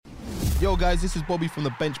Yo guys, this is Bobby from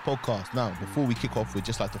the Bench Podcast. Now, before we kick off, we'd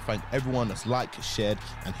just like to thank everyone that's liked, shared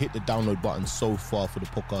and hit the download button so far for the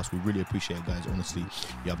podcast. We really appreciate it, guys. Honestly,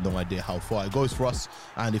 you have no idea how far it goes for us.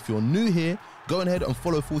 And if you're new here, go ahead and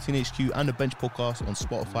follow 14HQ and the Bench Podcast on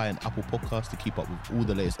Spotify and Apple Podcasts to keep up with all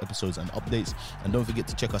the latest episodes and updates. And don't forget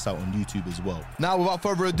to check us out on YouTube as well. Now, without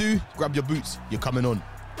further ado, grab your boots. You're coming on.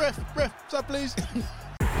 Ref, what's up, please?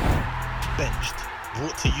 Benched,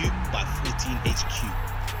 brought to you by 14HQ.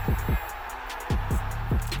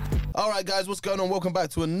 All right, guys, what's going on? Welcome back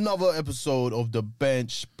to another episode of the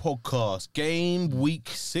Bench Podcast. Game week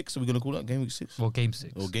 6. Are we going to call that game week 6? Or game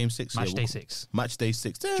 6. Or game 6. Match day 6. Match day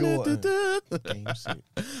 6. Game 6.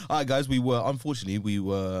 All right, guys, we were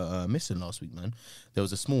missing last week, man. There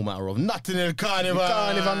was a small matter of nothing in the carnival.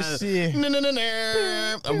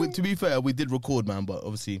 And to be fair, we did record, man, but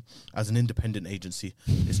obviously, as an independent agency,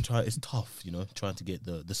 it's tough, you know, trying to get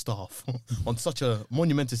the staff on such a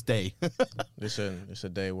monumentous day. Listen, it's a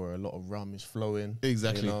day where a lot of rum is flowing.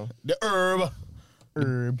 Exactly. You know? The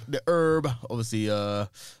herb. Obviously,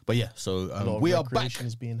 but yeah, so we are back.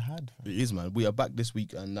 Is being had. It is, man. We are back this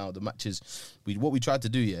week, and now the matches. What we tried to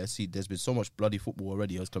do, see, there's been so much bloody football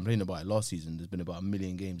already. I was complaining about it last season. There's been about 1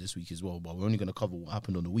 million games this week as well, but we're only going to cover what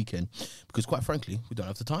happened on the weekend because, quite frankly, we don't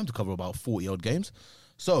have the time to cover about 40 odd games.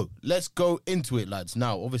 So let's go into it, lads.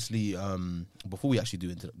 Now, obviously, before we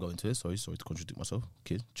actually go into it, sorry to contradict myself,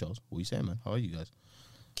 kid Charles. What are you saying, man? How are you guys?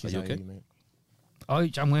 Kids, are you okay? mate? Oh,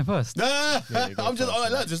 I'm going first. I'm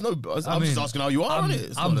just asking how you are.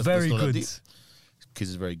 I'm very good. Kids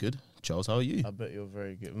is very good. Charles, how are you? I bet you're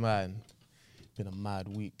very good, man. Been a mad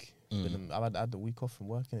week. I've had the week off from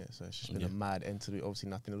working it, so it's just been a mad end to the week. Obviously,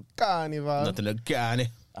 nothing to carnival. Nothing to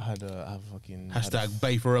carnival. I had fucking hashtag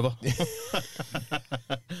Bay forever.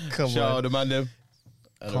 Come Shout on, out the man them.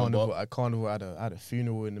 Carnival. At Carnival, I had a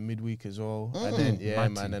funeral in the midweek as well, and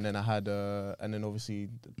then man, and then I had and then obviously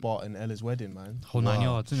Bart and Ella's wedding, man. Whole 9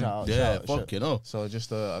 yards, isn't it? Shout out. You know. So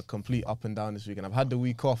just a complete up and down this week, and I've had the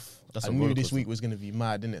week off. I knew this week was going to be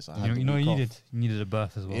mad, didn't it? So I had you needed a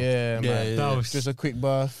birth as well. Yeah, man. That was just a quick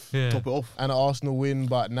birth. Yeah. Top it off. And an Arsenal win,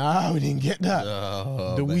 but we didn't get that.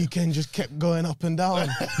 The weekend just kept going up and down.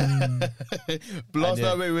 Blast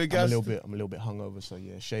that way with gas. I'm a little bit hungover, so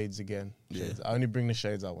yeah, shades again. Shades. Yeah. I only bring the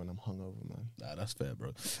shades out when I'm hungover, man. Nah, that's fair,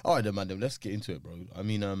 bro. All right, then, man. Let's get into it, bro. I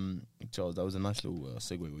mean, Charles, that was a nice little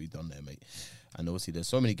segue what you done there, mate. And obviously, there's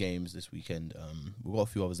so many games this weekend. We've got a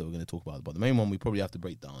few others that we're going to talk about, but the main one we probably have to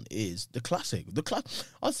break down is the classic.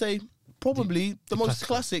 I'd say probably the most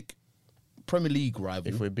classic Premier League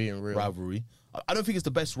rivalry. If we're being real, rivalry. I don't think it's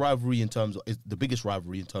the best rivalry in terms of, it's the biggest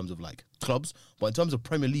rivalry in terms of like clubs, but in terms of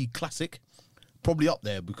Premier League classic, probably up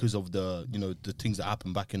there because of the things that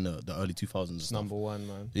happened back in the early 2000s. It's number one,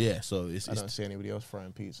 man. Yeah, so I don't see anybody else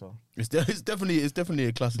frying pizza. It's definitely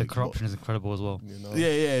a classic. The corruption is incredible as well. You know? Yeah,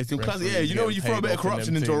 it's classic. Yeah, you know when you throw a bit of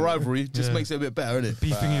corruption into a rivalry, it just makes it a bit better, isn't it?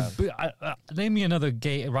 Beefing name me another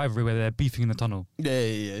gay rivalry where they're beefing in the tunnel. Yeah,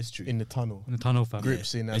 it's true. In the tunnel, fam.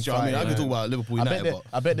 grips in. And I can talk about Liverpool United.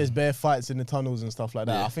 I bet there's bare fights in the tunnels and stuff like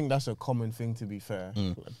that. Yeah. I think that's a common thing, to be fair.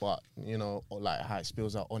 But like how it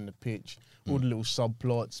spills out on the pitch, all the little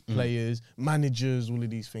subplots, players, managers, all of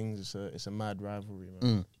these things. It's a mad rivalry,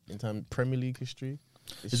 man. In terms of Premier League history,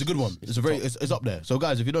 it's a good one. It's up there. So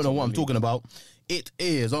guys, if you don't know what I'm talking about, it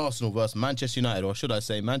is Arsenal versus Manchester United, or should I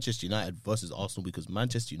say Manchester United versus Arsenal, because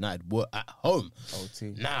Manchester United were at home.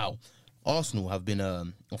 OT. Now, Arsenal have been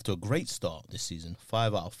off to a great start this season,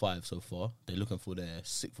 5 out of 5 so far. They're looking for their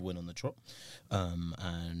 6th win on the trot.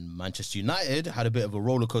 And Manchester United had a bit of a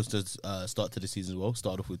roller coaster start to the season as well.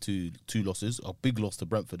 Started off with two losses, a big loss to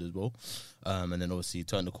Brentford as well, and then obviously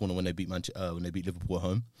turned the corner when they beat Liverpool at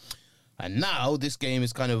home. And now this game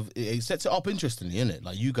is it sets it up interestingly, isn't it?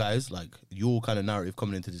 Like you guys, like your kind of narrative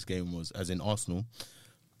coming into this game was, as in Arsenal,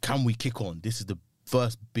 can we kick on? This is the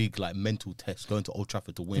first big mental test, going to Old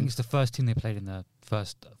Trafford to win. I think it's the first team they played in the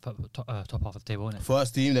first top half of the table, isn't it?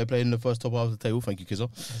 First team they played in the first top half of the table. Thank you, Kizzo.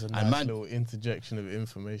 That's a nice little interjection of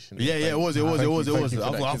information. Yeah, it was. I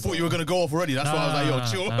thought you were going to go off already. That's why I was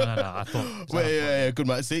like, yo, chill. No, I thought. Yeah, good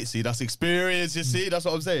man. See, that's experience. You see, that's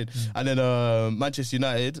what I'm saying. And then Manchester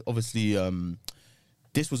United, obviously,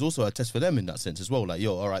 this was also a test for them in that sense as well. Like,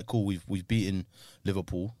 yo, all right, cool. We've beaten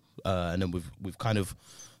Liverpool, and then we've kind of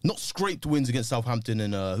not scraped wins against Southampton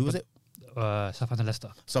and who was it? Southampton Leicester.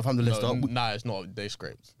 Nah, it's not. They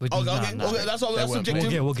scraped. Okay, that's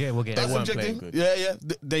subjective. We'll get. That's subjective. Yeah.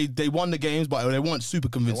 They won the games, but they weren't super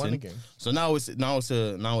convincing. They won the game. So now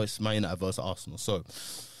it's Man United versus Arsenal. So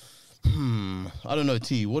I don't know,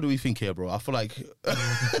 T. What do we think here, bro? I feel like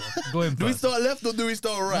Go in do we first. start left or do we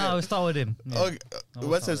start right? No, we'll start with him. Yeah. Okay,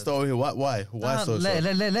 West End start here. Why? Why Nah, so? let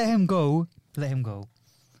him go. Let him go.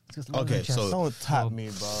 Just let Okay, him chest. so- Don't tap me,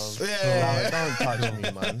 bro. Yeah. Don't touch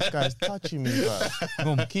me, man. This guy's touching me,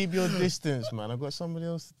 bro. Keep your distance, man. I've got somebody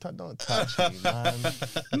else to touch. Don't touch me, man.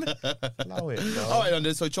 Allow it, bro. All right, and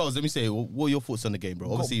then, so Charles, let me say, what are your thoughts on the game, bro?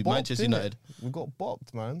 We got Obviously, bopped, Manchester innit? United. We got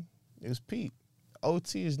bopped, man. It was peak.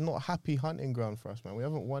 OT is not happy hunting ground for us, man. We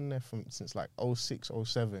haven't won there since like 06,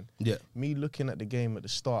 07. Yeah. Me looking at the game at the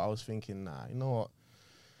start, I was thinking, nah, you know what?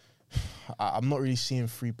 I'm not really seeing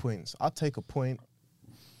 3 points. I'll take a point.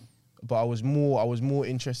 But I was more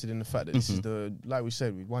interested in the fact that this is like we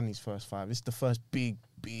said, we won these first 5. This is the first big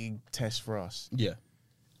test for us. Yeah.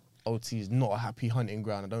 OT is not a happy hunting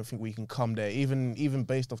ground. I don't think we can come there, even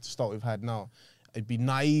based off the start we've had now. It'd be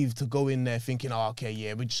naive to go in there thinking, oh, okay,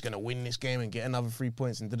 yeah, we're just going to win this game and get another 3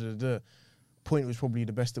 points and da-da-da-da. Point was probably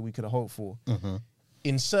the best that we could have hoped for.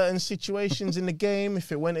 In certain situations in the game,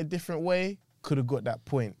 if it went a different way, could have got that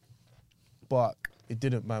point. But it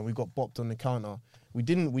didn't, man. We got bopped on the counter. We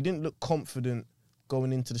didn't look confident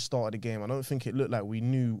going into the start of the game. I don't think it looked like we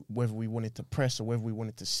knew whether we wanted to press or whether we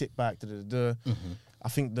wanted to sit back. I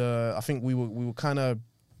think we were kind of.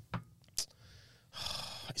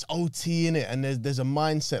 It's OT in it, and there's a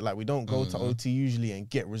mindset like we don't go to OT usually and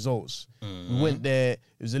get results. We went there.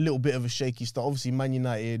 It was a little bit of a shaky start. Obviously, Man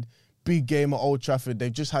United, big game at Old Trafford.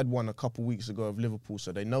 They've just had one a couple weeks ago of Liverpool,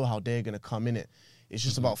 so they know how they're going to come in it. It's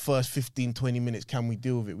just about first 15, 20 minutes, can we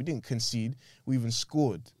deal with it? We didn't concede. We even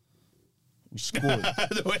scored. We scored.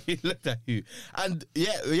 The way he looked at you. And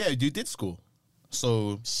yeah, you did score.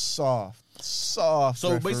 So Soft. So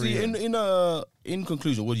basically, refereeing. in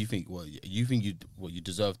conclusion, what do you think? Well, you think you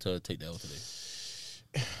deserve to take the L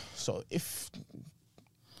today? So if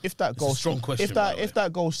that goal, a strong question, by the way. if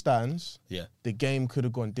that goal stands, Yeah. the game could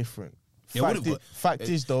have gone different. Yeah, Fact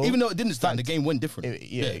is though, even though it didn't stand, the game went different.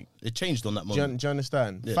 It changed on that do you moment.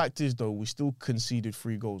 understand? Yeah. Fact is though, we still conceded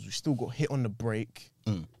 3 goals. We still got hit on the break.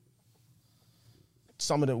 One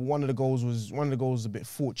of the goals was a bit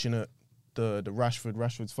fortunate. The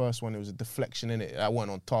Rashford's first one, it was a deflection in it. That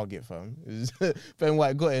wasn't on target, fam. Ben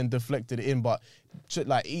White got it and deflected it in, but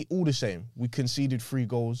all the same, we conceded 3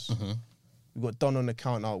 goals. We got done on the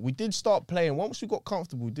counter. We did start playing. Once we got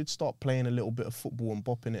comfortable, we did start playing a little bit of football and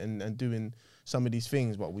bopping it and doing some of these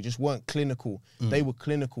things, but we just weren't clinical. They were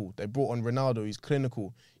clinical. They brought on Ronaldo. He's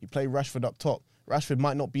clinical. You play Rashford up top. Rashford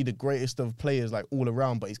might not be the greatest of players like all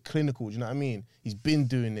around, but he's clinical. Do you know what I mean? He's been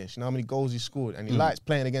doing this. You know how many goals he scored? And he likes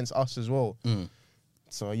playing against us as well.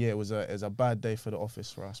 So yeah, it was a bad day for the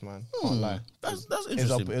office for us, man. Can't lie. That's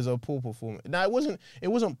interesting. It was a poor performance. Now it wasn't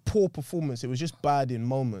poor performance. It was just bad in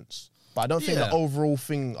moments. But I don't think the overall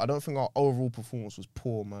thing. I don't think our overall performance was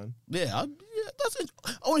poor, man. I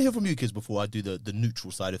want to hear from you kids before I do the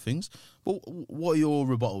neutral side of things. But what are your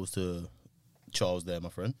rebuttals to Charles there, my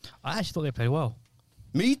friend? I actually thought they played well.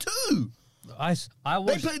 Me too. I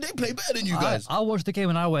watched, They play better than you guys. I watched the game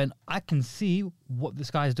and I went, I can see what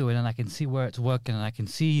this guy's doing and I can see where it's working and I can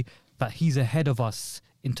see that he's ahead of us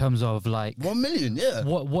in terms of like 1 million, yeah.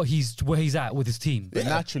 where he's at with his team. But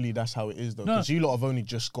naturally, that's how it is, though. Because you lot have only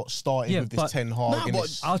just got started with this 10 Hag.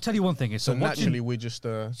 I'll tell you one thing. So naturally, we're just...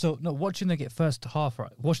 watching the first half,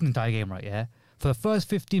 right, watching the entire game, right, yeah? For the first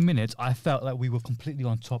 15 minutes, I felt like we were completely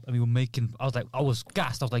on top and we were making... I was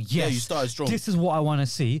gassed. I was like, yes. Yeah, you started strong. This is what I want to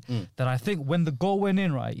see. That I think when the goal went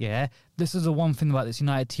in, right, yeah, this is the one thing about this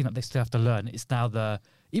United team that they still have to learn. It's now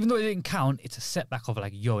even though it didn't count, it's a setback of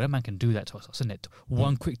like, yo, that man can do that to us, isn't it?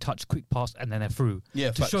 One quick touch, quick pass, and then they're through.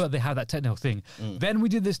 Yeah, to show that they have that technical thing. Then we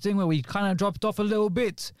did this thing where we kind of dropped off a little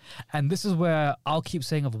bit. And this is where I'll keep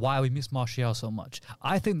saying of why we miss Martial so much.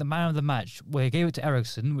 I think the man of the match, where he gave it to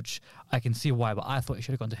Eriksen, which I can see why, but I thought it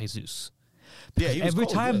should have gone to Jesus. Because every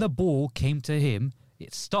time the ball came to him,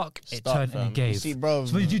 it stuck, it turned, and it gave. See, bro,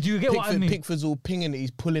 so do you get what I mean? Pickford's all pinging it. He's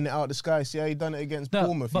pulling it out of the sky. See how he done it against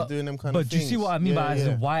Bournemouth? He's doing them kind of things. But do you see what I mean by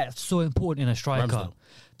why it's so important in a striker? Ramsdale.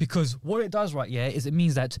 Because what it does, right, yeah, is it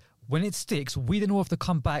means that when it sticks, we then have to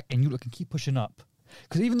come back and you can keep pushing up.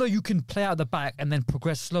 Because even though you can play out the back and then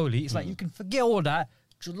progress slowly, it's like you can forget all that,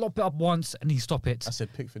 just lop it up once and you stop it. I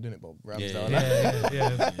said Pickford, didn't it, Bob? Ramsdale.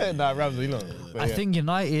 Yeah. Nah, Ramsdale, you know. I think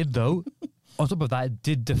United, though, on top of that,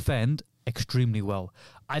 did defend extremely well.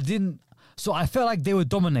 So I felt like they were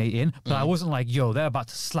dominating, but I wasn't like, yo, they're about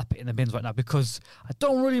to slap it in the bins right now, because I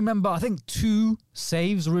don't really remember. I think 2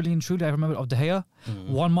 saves, really and truly, I remember, of De Gea.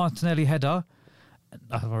 One Martinelli header,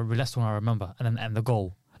 the last one I remember, and the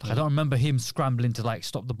goal. Like, I don't remember him scrambling to like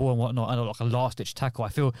stop the ball and whatnot, and like a last-ditch tackle. I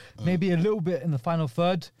feel maybe a little bit in the final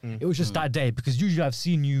third. It was just that day, because usually I've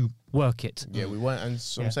seen you work it. Yeah, we weren't, and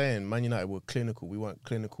so I'm saying, Man United were clinical. We weren't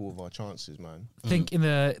clinical with our chances, man. I think in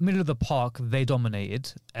the middle of the park they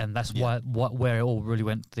dominated, and that's where it all really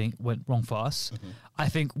went wrong for us. I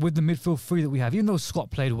think with the midfield three that we have, even though Scott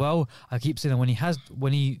played well, I keep saying that when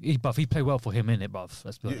he played well for him, innit, bruv.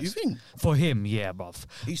 Let's be honest. You think? For him, yeah, bruv.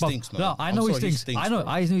 He stinks, man. No, I know he stinks. I know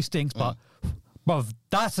he stinks, but bruv,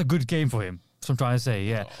 that's a good game for him. That's what I'm trying to say,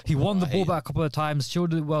 yeah. He won the ball back a couple of times,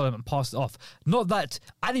 shielded it well and passed it off. Not that,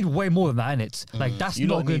 I need way more than that, innit? Like, that's You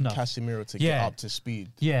not don't good need enough. Casemiro to get up to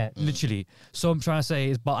speed. Yeah, literally. So I'm trying to say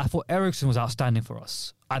is, but I thought Eriksen was outstanding for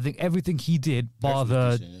us. I think everything he did, bar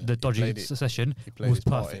the dodgy session, was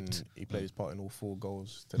perfect. He played his part in all 4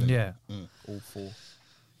 goals today. Yeah. All 4.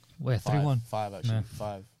 Where 3-1. 5 actually.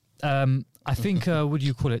 Yeah. 5. I think what do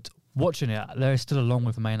you call it? Watching it, there is still a long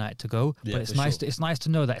way for Man United to go. Yeah, but it's nice. It's nice to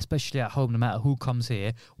know that, especially at home, no matter who comes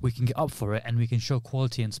here, we can get up for it and we can show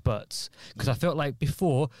quality in spurts. Because I felt like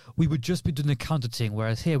before we would just be doing the counter thing,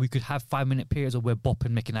 whereas here we could have 5-minute periods where we're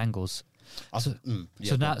bopping, making angles.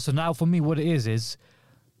 So now for me, what it is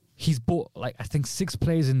he's bought like I think 6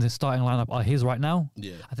 players in the starting lineup are his right now.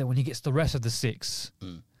 Yeah. I think when he gets the rest of the 6.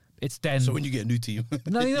 It's then. So when you get a new team,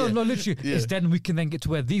 no, literally. Yeah. It's then we can then get to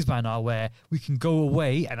where these men are, where we can go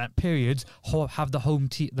away and at periods have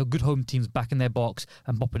the good home teams back in their box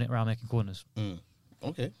and bopping it around making corners.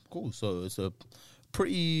 Okay, cool. So it's a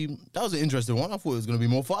that was an interesting one. I thought it was going to be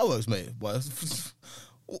more fireworks, mate. But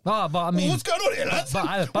But I mean, what's going on here, lads? What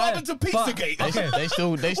happened to Pizzagate? They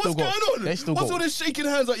still What's got. going on? They still What's got. all this shaking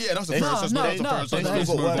hands? Like, yeah, that's the first. No, That's the that first. is- that is-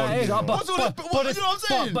 What's all this? but You know what I'm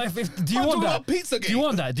saying? But do you I'm want talking that? about Pizzagate. Do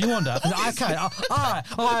you want that? I can't.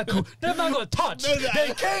 All right, cool. That man got touched. No,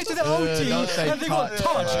 They came to the whole team don't say and they got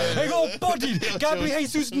touch. touched. They got bodied. Gabriel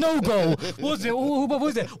Jesus no goal. What was it? Who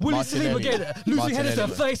was it? Willie Saliba Martinelli. again. Lucy Henderson,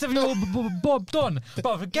 37-year-old Bob Don.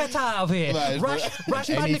 Bro, get out of here. Man, Rash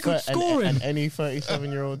Bandicoot scoring. And any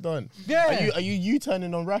 37-year-old done. Yeah. Are you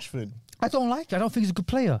turning on Rashford? I don't like it. I don't think he's a good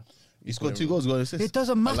player. He scored 2 goals, 1 assist. It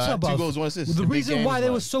doesn't matter, Like, 2 bruv. goals, 1 assist. The In big reason games, why they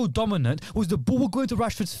man. were so dominant was the ball would go into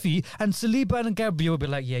Rashford's feet and Saliba and Gabriel would be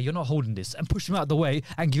like, yeah, you're not holding this, and push him out of the way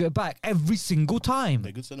and give it back every single time.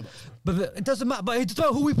 They're good centre backs. But it doesn't matter. But it doesn't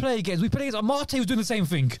matter who we play against. We play against Amate, who's doing the same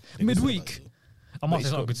thing midweek.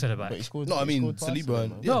 Amate's not a good centre back. But he scored. No, I he mean, scored twice Saliba today,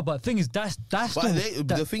 and- man. yeah. No, but the thing is, that's But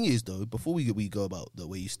the thing is, though, before we go about the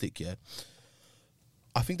way you stick, yeah,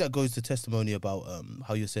 I think that goes to testimony about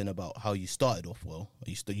how you're saying about how you started off well.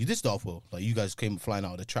 You did start off well. Like, you guys came flying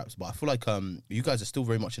out of the traps, but I feel like you guys are still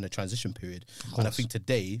very much in a transition period. And I think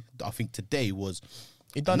today was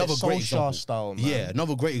He done another it great Solskjaer example. style, man. Yeah,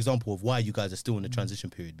 another great example of why you guys are still in the transition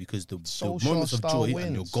period, because the Solskjaer moments of style joy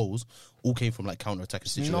and your wins. goals all came from like counter-attacking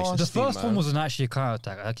situations. nasty. The first man. one wasn't actually a counter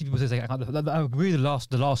attack. I keep people saying I agree. The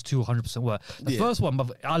last two 100% were. The Yeah. first one,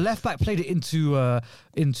 but our left back played it into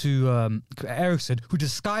Eriksen, who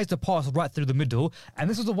disguised the pass right through the middle. And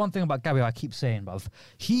this is the one thing about Gabriel I keep saying, bruv.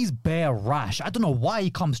 He's bare rash. I don't know why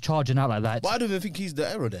he comes charging out like that. But I don't even think he's the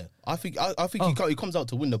error there. I think he comes out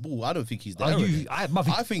to win the ball. I don't think he's the Are error. you- there. I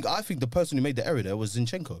I think the person who made the error there was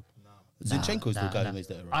Zinchenko. Zinchenko's the guy nah. who makes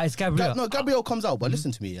the error. It's Gabriel. Gabriel comes out, but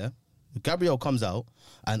listen to me, yeah. Gabriel comes out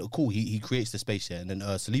and cool, he creates the space here, and then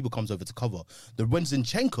Saliba comes over to cover. When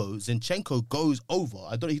Zinchenko goes over,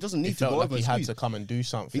 he doesn't need He to felt go like over he and had squeeze. to come and do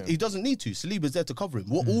something. He doesn't need to. Saliba's there to cover him.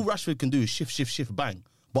 What all Rashford can do is shift, bang.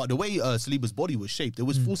 But the way Saliba's body was shaped, it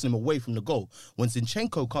was forcing him away from the goal. When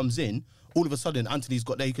Zinchenko comes in, all of a sudden Anthony's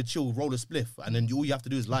got there. He could chill, roll a spliff, and then all you have to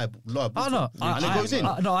do is lie. Oh, no. And it goes in.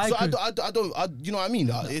 No, I so agree. I don't. You know what I mean?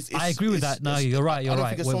 I agree with that. No, you're right. You're I don't right.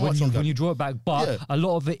 think it's so When much on when you draw it back, but Yeah. a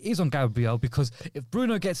lot of it is on Gabriel, because if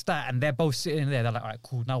Bruno gets that and they're both sitting there, they're like, all right,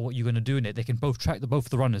 cool. Now what are you going to do in it? They can both track both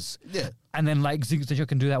the runners. Yeah. And then like Zinchenko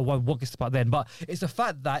can do that one gets the part then. But it's the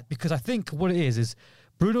fact that, because I think what it is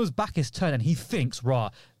Bruno's back is turned and he thinks,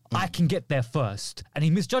 I can get there first, and he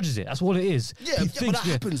misjudges it. That's all it is. Yeah, he but that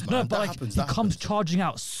happens, man. No, That but happens, he that comes happens. charging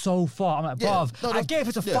out so far. I'm like, Yeah. bruv, No, I get if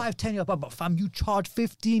it's a yeah. 5-10 yard, but fam, you charged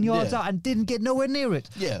 15 yards Yeah. out and didn't get nowhere near it.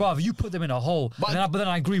 Yeah. Bruv, you put them in a hole. But then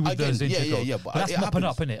I agree with Again, Zinchenko. yeah. But that's it mopping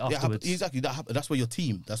up, happens. innit, afterwards. Exactly. That's where your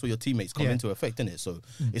teammates come Yeah. into effect, innit? So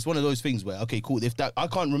it's one of those things where, okay, cool. If that, I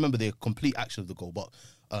can't remember the complete action of the goal, but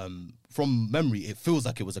from memory, it feels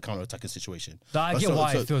like it was a counter-attacking situation. I get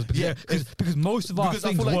why it feels, because most of our because I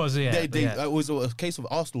things feel like was, it was a case of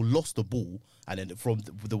Arsenal lost the ball, and then from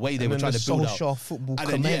the way they And were then trying the to build Solskjaer out, football and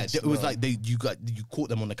then commenced, it was bro. like you caught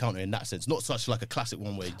them on the counter in that sense, not such like a classic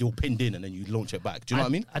one where you're pinned in and then you launch it back. Do you know what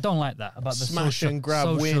I mean? I don't like that about the Smash and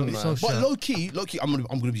grab win, man. But low key, I'm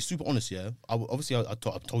gonna be super honest here. Obviously, I've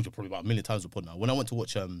told you probably about a million times before now. When I went to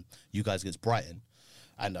watch you guys against Brighton,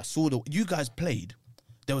 and I saw you guys played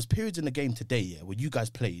there was periods in the game today, where you guys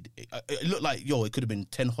played. It looked like, it could have been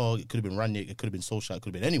Ten Hag, it could have been Ranić, it could have been Solskjaer, it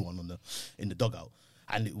could have been anyone in the dugout.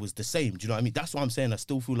 And it was the same. Do you know what I mean? That's what I'm saying. I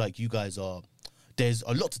still feel like you guys are... There's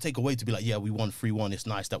a lot to take away to be like, yeah, we won 3-1. It's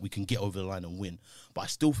nice that we can get over the line and win. But I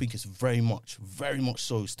still think it's very much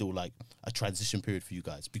so still like a transition period for you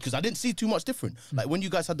guys. Because I didn't see too much different. Like when you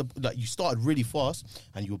guys had you started really fast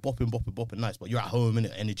and you were bopping nice, but you're at home and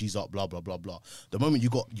the energy's up, blah, blah, blah, blah. The moment you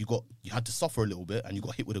had to suffer a little bit and you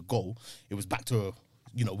got hit with a goal, it was back to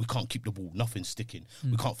we can't keep the ball, nothing's sticking.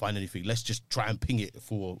 We can't find anything. Let's just try and ping it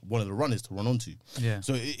for one of the runners to run onto. Yeah.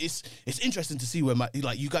 So it's interesting to see where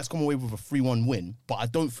you guys come away with a 3-1 win, but I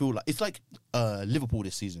don't feel like it's like Liverpool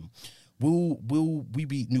this season. Will we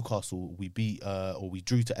beat Newcastle? We beat or we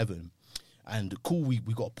drew to Everton, and cool. We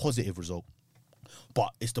got a positive result. But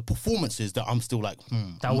it's the performances that I'm still like,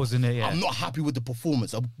 That wasn't it, yeah. I'm not happy with the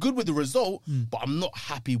performance. I'm good with the result, but I'm not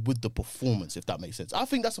happy with the performance, if that makes sense. I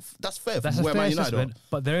think that's fair That's from a where fair Man United are. assessment,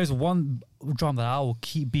 but there is one drum that I will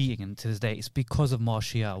keep beating and to this day. It's because of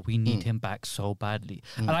Martial. We need him back so badly.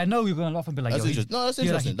 And I know you're going to laugh and be like, That's interesting. No, that's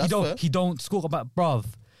interesting. That's fair. He don't score, but bruv,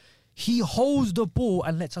 he holds the ball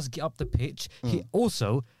and lets us get up the pitch. He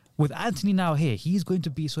also... With Anthony now here, he's going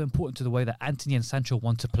to be so important to the way that Anthony and Sancho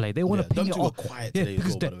want to play. They want to ping it off. Quiet today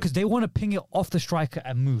because they want to ping it off the striker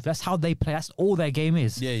and move. That's how they play. That's all their game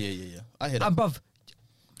is. Yeah. I hear that. And bruv,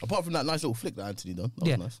 apart from that nice little flick that Anthony done,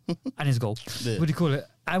 that was nice. And his goal. Yeah. What do you call it?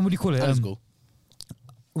 And His goal.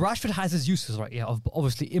 Rashford has his uses, right? Yeah, of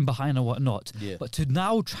obviously in behind and whatnot. Yeah. But to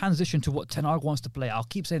now transition to what Ten Hag wants to play, I'll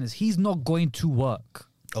keep saying this: he's not going to work.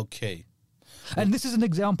 Okay. And this is an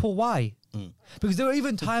example why. Because there are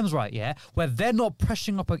even times, right, where they're not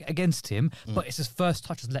pressing up against him, but it's his first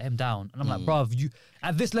touch has let him down. And I'm like, bruv,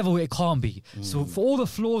 at this level, it can't be. So for all the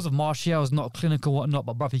flaws of Martial's not clinical, whatnot,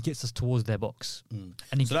 but bruv, he gets us towards their box.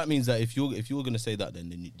 And So that means that if you're going to say that,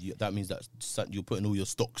 then that means that you're putting all your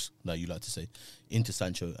stocks, like you like to say, into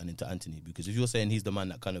Sancho and into Anthony. Because if you're saying he's the man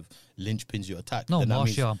that kind of linchpins your attack, no, then that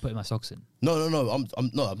Martial, means, I'm putting my socks in. No.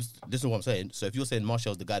 This is what I'm saying. So if you're saying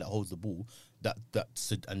Martial's the guy that holds the ball,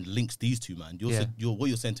 and links these two, man. What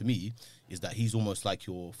you're saying to me is that he's almost like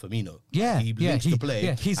your Firmino. Yeah, he links the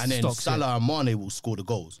play, he's and then stocks, Salah and Mane will score the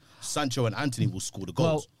goals. Sancho and Anthony will score the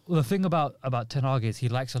goals. Well, the thing about Ten Hag is he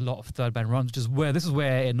likes a lot of third man runs, which is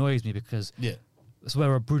where it annoys me because it's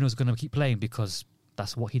where Bruno's going to keep playing because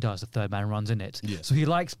that's what he does. The third man runs in it. Yeah. So he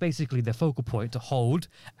likes basically the focal point to hold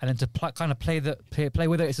and then to kind of play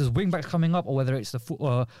whether it's his wing backs coming up or whether it's the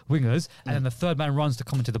wingers, and then the third man runs to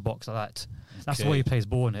come into the box like that. That's the way he plays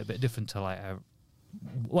ball in it, a bit different to like.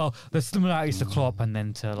 There's similarities to Klopp and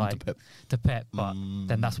then to Pep, but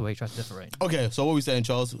then that's where he tries to differentiate. Okay, so what are we saying,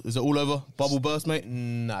 Charles? Is it all over? Bubble burst, mate?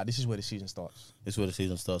 Nah, this is where the season starts. This is where the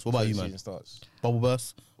season starts. What about you, man? Season starts. Bubble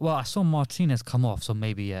burst? Well, I saw Martinez come off, so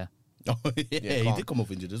maybe yeah. Oh, yeah, he did come off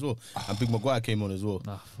injured as well. And Big Maguire came on as well.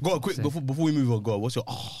 Go on, quick, sake. before we move on, go on. What's your...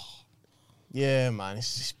 Yeah, man,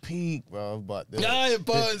 it's peak, bro. But it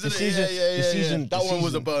burns, the isn't season, it? Yeah. the season, That the one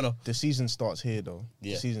was a season- burner. The season starts here, though.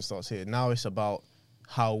 Yeah. The season starts here. Now it's about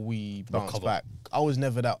how we bounce Recover. back. I was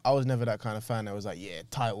never that kind of fan that was like, yeah,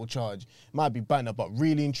 title charge. Might be banter, but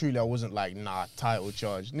really and truly, I wasn't like, nah, title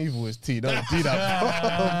charge. Neither was T. Don't do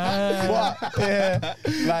that. But yeah,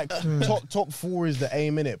 like top four is the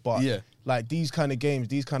aim in it. But like these kind of games,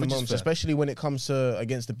 these kind of Which is moments, fair. especially when it comes to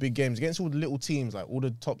against the big games, against all the little teams, like all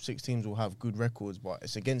the top 6 teams will have good records, but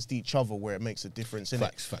it's against each other where it makes a difference.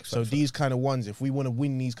 Facts. So these kind of ones, if we want to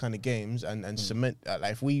win these kind of games and cement,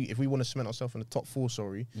 like if we want to cement ourselves in the top 4,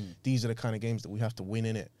 these are the kind of games that we have to win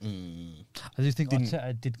in it. I do think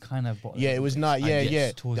Arteta did kind of. Yeah, it was not.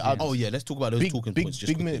 Yeah. towards the end. Oh, yeah, let's talk about those talking points.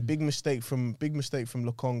 Just quickly. Big mistake from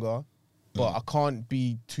Lokonga. But I can't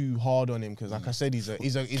be too hard on him because, like I said, he's a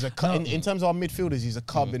in terms of our midfielders, he's a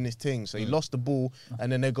cub in this thing. So he lost the ball, and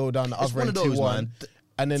then they go down the It's other one end of those, 2-1. man.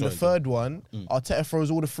 And then Sorry, the third one, Arteta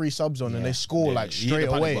throws all the 3 subs on, and they score like he hit the straight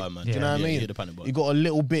panic away. button, man. Do you know what I Yeah, he mean? hit the panic button. He got a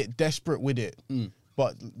little bit desperate with it.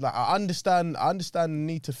 But like I understand the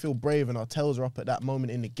need to feel brave, and our tails are up at that moment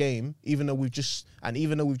in the game. Even though we've just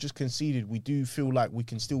conceded, we do feel like we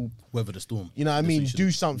can still Weather the storm. you know what I mean, That's what do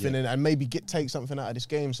you should- something and maybe take something out of this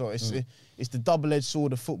game. So it's the double-edged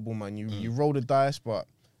sword of football, man. You roll the dice, but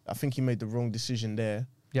I think he made the wrong decision there.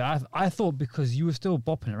 Yeah, I thought because you were still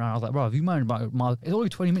bopping around, I was like, bro, if you mind about it's only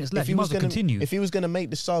 20 minutes left, you might as well continue. If he was gonna make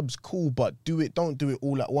the subs, cool, but don't do it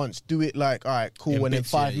all at once. Do it like, all right, cool, In and then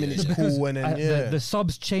bits, 5 yeah, minutes, yeah. cool, and then the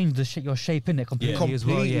subs change your shape in it completely as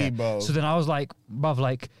well. Completely, Yeah, bro. So then I was like, bruv,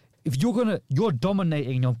 like if you're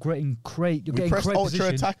dominating, you're getting great we press ultra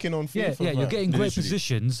positions. attacking on FIFA. Yeah, you're man. getting great Literally.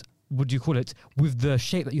 positions. what do you call it, with the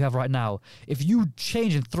shape that you have right now, if you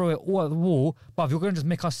change and throw it all at the wall, bruv, you're going to just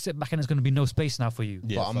make us sit back and there's going to be no space now for you.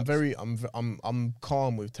 Yeah, but I'm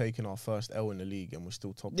calm with taking our first L in the league and we're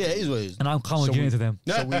still top. Yeah, it is what it is. And I'm calm with giving it to them.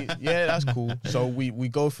 So that's cool. So we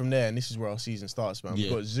go from there, and this is where our season starts, man. Yeah.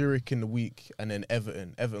 We've got Zurich in the week, and then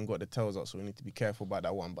Everton. Everton got the tails up, so we need to be careful about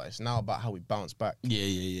that one. But it's now about how we bounce back.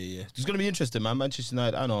 Yeah. It's going to be interesting, man. Manchester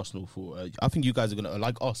United and Arsenal. I think you guys are going to,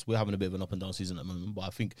 like us, we're having a bit of an up and down season at the moment, but I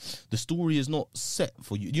think the story is not set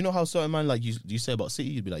for you. You know how certain man, like you say about City,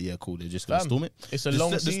 you'd be like, yeah, cool, they're just going to storm it. It's a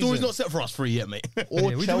long season. The story's not set for us three yet, mate.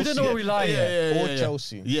 Or We Chelsea. don't know where we lie yet. Or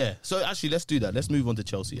Chelsea. Yeah. So actually, let's do that. Let's move on to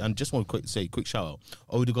Chelsea. And just want to quick shout out.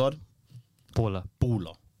 Odegaard, Baller.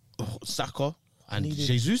 Saka, and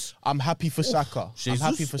Jesus. I'm happy for Saka. I'm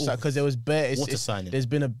happy for Saka because there was What a signing. There's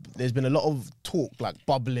been a lot of talk like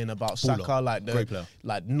bubbling about Saka, like Great player.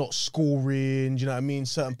 like not scoring. Do you know what I mean?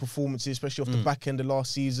 Certain performances, especially off the back end of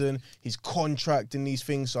last season, his contract and these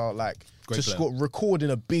things are like Great to player. record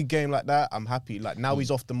in a big game like that. I'm happy. Like now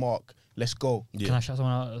he's off the mark. Let's go. Yeah. Can I shout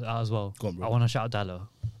someone out as well? Go on, bro. I want to shout out Dallo.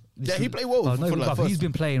 Yeah, he played well. He's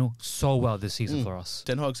been playing so well this season for us.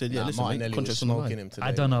 Ten Hag said, yeah, listen, mate, Martinelli was contract's on the smoking line. him today.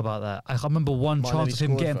 I don't know about that. I remember one Martinelli chance of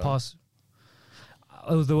him scored, getting fam. past.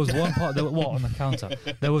 Oh, there was one part. On the counter?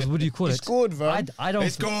 There was. What do you call He it? scored, fam. I don't. He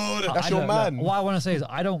scored. That's your man. What I want to say is,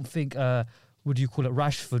 I don't think. Would you call it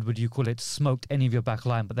Rashford? Would you call it smoked any of your back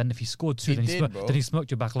line? But then if he scored two, He then, did, bro. then he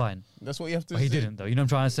smoked your back line. That's what you have to But he say. didn't, though. You know what I'm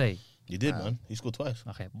trying to say? He did, man. He scored twice.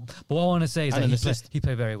 Okay. But what I want to say is And that an he assist.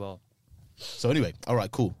 played very well. So anyway, all right,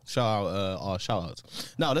 cool. Shout out our shout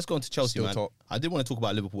outs. Now let's go on to Chelsea, Still man. top. I did want to talk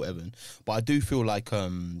about Liverpool Everton, but I do feel like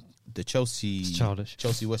the Chelsea It's childish.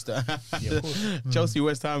 Chelsea West Yeah, of course. Chelsea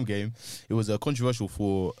West Ham game, it was controversial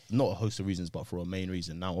for not a host of reasons, but for a main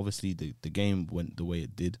reason. Now, obviously, the game went the way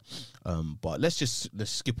it did, but let's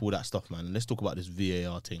skip all that stuff, man, and let's talk about this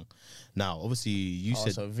VAR thing. Now, obviously, you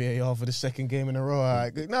said. So VAR for the second game in a row. All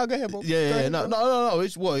right. No, go ahead, bro. Yeah. No.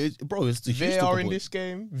 It's bro. It's the huge VAR talking in point. this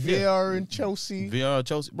game. VAR in Chelsea. VAR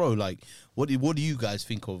Chelsea, bro. Like, what do you guys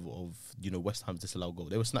think of West Ham's disallowed goal?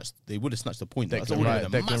 They would have snatched a point. That's Declan all Rice, a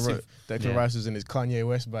massive. Declan Rice was in his Kanye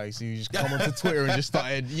West bag, so he just come onto Twitter and just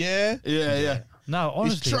started, Yeah. No, it's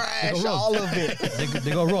honestly, trash, all of it.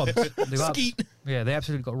 they got robbed. Skeet. They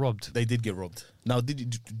absolutely got robbed. They did get robbed. Now,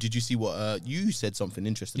 did you see what you said? Something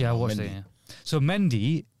interesting. Yeah, I about watched Mendy. it. Yeah. So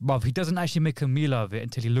Mendy, bruv, he doesn't actually make a meal out of it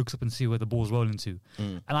until he looks up and see where the ball's rolling to.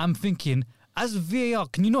 And I'm thinking, as VAR,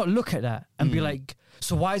 can you not look at that and be like,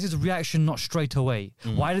 so why is his reaction not straight away?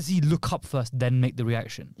 Why does he look up first, then make the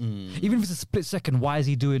reaction? Even if it's a split second, why is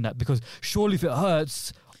he doing that? Because surely if it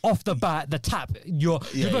hurts off the bat, the tap, you're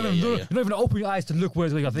not even open your eyes to look where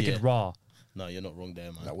it's going. I think it's raw. No, you're not wrong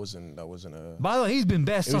there, man. That wasn't a. By the way, he's been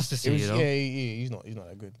bare sus this year, you know. Yeah, he's not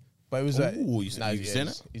that good. But it was like, Ooh, you saying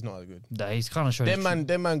that? he's not that good. That he's kind of showing.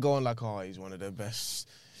 Them man going like, oh, he's one of the best.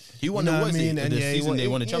 He won You know the what I mean? And yeah, season they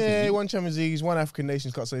won the Champions Yeah, he League. won Champions League. He's won African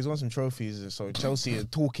Nations Cup, so he's won some trophies. So Chelsea are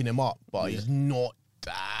talking him up, but he's not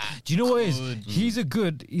that. Do you know what it is?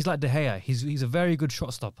 good. He's like De Gea. He's a very good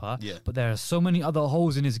shot stopper. Yeah. But there are so many other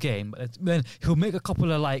holes in his game. Then he'll make a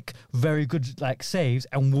couple of like very good like saves,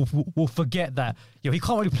 and we'll forget that. He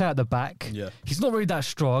can't really play at the back. Yeah. He's not really that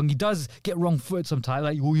strong. He does get wrong footed sometimes.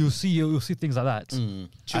 Like you'll see things like that.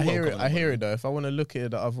 I hear it though. If I want to look at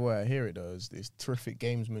it the other way, I hear it though. It's terrific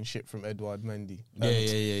gamesmanship from Edouard Mendy.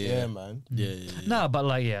 Yeah, man. Yeah. No, but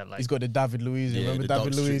like He's got the David Luiz. Yeah, Remember the David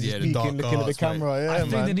dark Luiz street, is yeah, the speaking, dark looking at the arts, camera. right. Yeah, I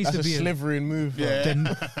think man. there needs That's to a be a- slivering move. Fam.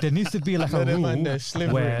 there needs to be like a Let them rule man there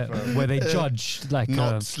slivering, fam. where they judge like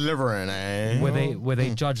Not slivering, eh? where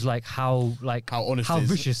they judge like how honest it is.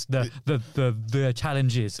 vicious the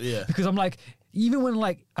challenge is. Yeah. Because I'm like, even when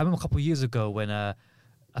like I remember a couple of years ago when I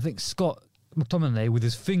think Scott McTominay with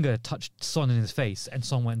his finger touched Son in his face and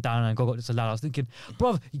Son went down and got disallowed. I was thinking,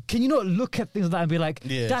 bruv, can you not look at things like that and be like,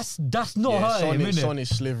 Yeah. that's not hurting him, Son innit? is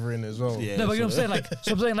slivering as well. Yeah. No, but you know what I'm saying? Like,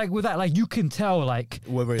 so I'm saying like with that, like you can tell like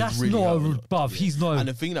Whether it's that's really not hurt or not. bruv. Yeah. He's not. And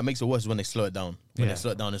the thing that makes it worse is when they slow it down. When Yeah. they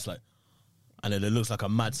slow it down, it's like, and then it looks like a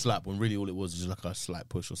mad slap when really all it was just like a slight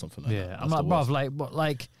push or something like that. yeah, I'm That's like, the worst. bruv, like, but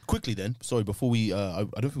like. Quickly then, sorry, before we, I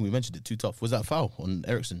don't think we mentioned it too tough. Was that a foul on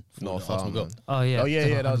Ericsson? Not a The foul, Arsenal man. goal? Oh yeah, Oh,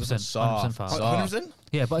 yeah, that was 100%, soft. 100% foul. Soft. 100%?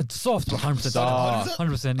 Yeah, but it's soft, 100%. Soft.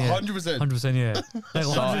 100%, yeah. 100%. 100%, yeah. Like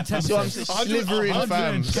 110%. That's what I'm saying. Slivering,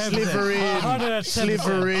 fam. 110%. Slivering. 110%.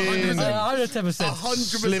 Slivering. 110%.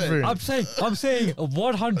 Slivering. I'm saying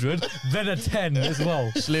 100, then a 10 as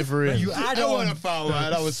well. Slivering. You add That on. wasn't a foul,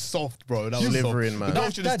 man. That was soft, bro. That was Slivering, soft. man. The goal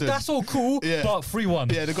should have stood. That's all cool, Yeah. but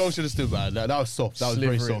 3-1. Yeah, the goal should have stood, man. That was soft. That was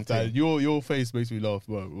very Slivering soft. thing. Your face makes me laugh.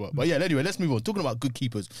 But yeah, anyway, let's move on. Talking about good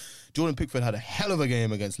keepers, Jordan Pickford had a hell of a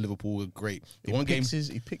game against Liverpool. Great. The one game Picks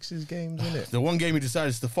picks his games, innit? The one game he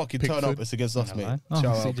decides to fucking turn up, it's against us, Yeah, mate. man. Oh,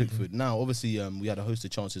 Shout so out did- Pickford. Now, obviously, we had a host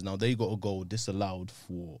of chances. Now, they got a goal disallowed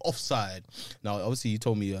for offside. Now, obviously, you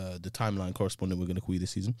told me the timeline correspondent we're going to call you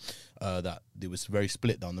this season, that it was very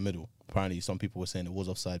split down the middle. Apparently, some people were saying it was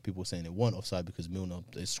offside. People were saying it weren't offside because Milner,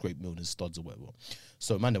 they scraped Milner's studs or whatever.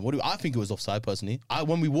 So, man, I think it was offside, personally.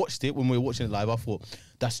 When we were watching it live, I thought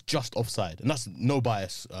that's just offside. And that's no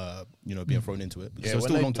bias, being thrown into it. Because Yeah, there was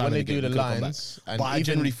still a long time when in they the game. do the They could've come back. lines, and But I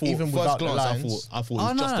generally thought, even first without the glance, lines, I thought it Oh,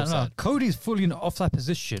 was no, just no, no. offside. Cody's fully in offside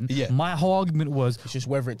position. Yeah. My whole argument was, it's just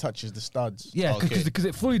whether it touches the studs. yeah, Okay. because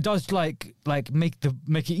it fully does make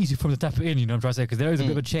it easy for him to tap it in. You know what I'm trying to say? Because there is a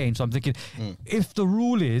bit of a change. So I'm thinking, if the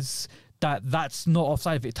rule is that that's not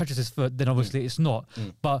offside, if it touches his foot, then obviously it's not.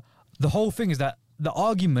 But the whole thing is that the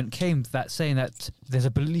argument came that saying that there's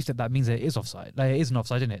a belief that means that it is offside. Like, it is an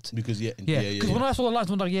offside, isn't it? Because Yeah, because when I saw the lines,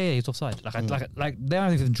 I was like, yeah, it's offside. Like they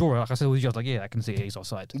don't even draw it. Like I said, I was like, yeah, I can see it's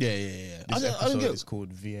offside. Yeah. This I don't episode get. is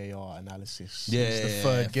called VAR analysis. Yeah, it's the yeah,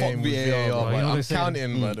 third yeah. game Fuck with VAR, VAR. bro. but You know what I'm they say?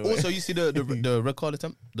 counting, by the way. Also, you see the red card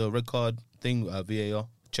attempt, the red card thing, VAR.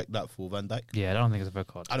 Check that for Van Dijk. Yeah, I don't think it's a red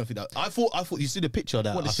card. I don't think that. I thought you see the picture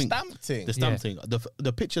that What, the I think stamp thing? the stamp Yeah. thing.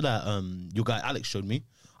 The picture that your guy Alex showed me.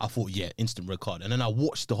 I thought, yeah, instant red card. And then I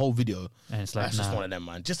watched the whole video. And it's like, that's just nah. one of them,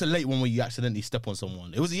 man. Just a late one where you accidentally step on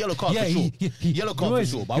someone. It was a yellow card Yeah, for sure. Yellow card for always-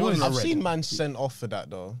 sure. But you I wasn't a I've red. seen man sent off for that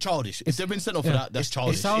though. Childish. If they've been sent off for Yeah. that, that's It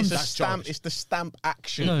childish. sounds- It's the that's stamp. childish. It's the stamp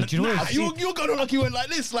action. No, do you know what? Nah, it's- you're going on like you went like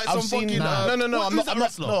this, like I've some seen. fucking. No. who's that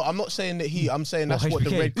wrestler? I'm not saying that he. I'm saying that's What, what the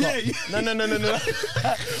HBK? red card. Yeah, No.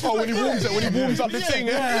 Oh, when he warms up the thing.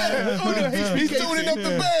 He's tuning up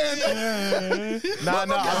the band.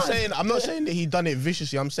 I'm not saying that he done it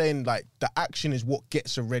viciously. I'm saying like the action is what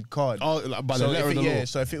gets a red card. Oh, like, by the So letter if of the law.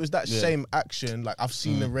 so if it was that same action, like I've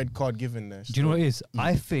seen the red card given there. Do you know what it is?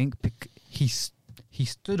 I think he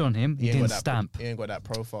stood on him. He didn't stamp. He ain't got that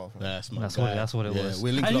profile. That's my That's guy. what it Yeah, was. we're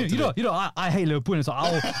And linking up today. I hate Liverpool, so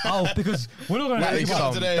I'll because we're not going That to is speak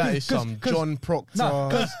about some. today. That is some. John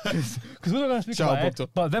Proctor. because we're not going to speak Shout out about it.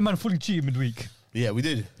 Proctor. But them man fully cheated midweek. Yeah, we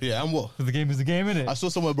did. Yeah, and what? Because the game is the game, innit? I saw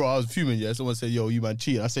someone, bro. I was fuming. Yeah, someone said, "Yo, you man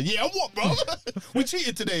cheated." I said, "Yeah, and what, bro? We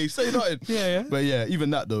cheated today. Say nothing." Yeah. But yeah, even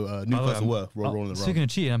that though, Newcastle were rolling around. Speaking of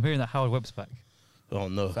cheating, I'm hearing that Howard Webb's back. Oh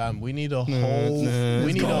no. Fam, we need a whole.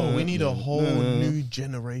 We need a whole new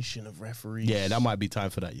generation of referees. Yeah, that might be time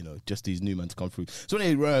for that, just these new men to come through. So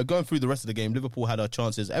anyway, going through the rest of the game, Liverpool had our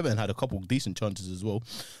chances. Everton had a couple decent chances as well.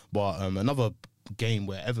 But another game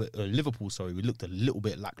where Liverpool, we looked a little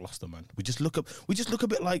bit lackluster, man. We just look a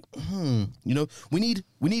bit like, we need,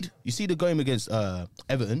 you see the game against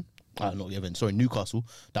Everton, not Everton, sorry, Newcastle.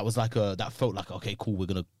 That was like, that felt like, okay, cool, we're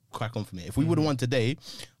going to crack on from it. If we would have won today,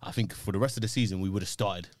 I think for the rest of the season, we would have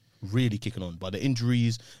started really kicking on. But the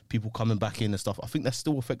injuries, people coming back in and stuff, I think that's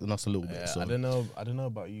still affecting us a little bit. Yeah, So I don't know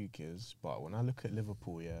about you kids, but when I look at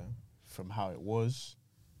Liverpool, from how it was,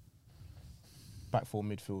 back four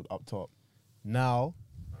midfield up top. Now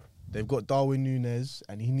they've got Darwin Núñez,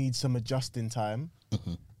 and he needs some adjusting time.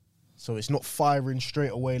 So it's not firing straight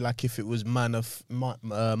away like if it was Mane,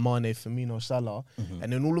 Firmino, Salah.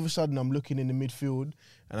 And then all of a sudden I'm looking in the midfield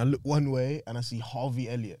and I look one way and I see Harvey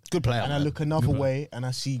Elliott. Good player, And I man. look another way and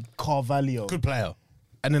I see Carvalho. Good player.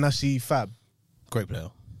 And then I see Fab. Great player.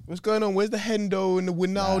 What's going on? Where's the Hendo and the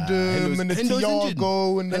Wijnaldum and the Hendo's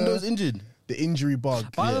Thiago and Hendo's the injured. injury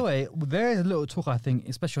bug? By the way, there is a little talk, I think,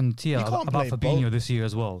 especially on the TL, can't about play Fabinho both. this year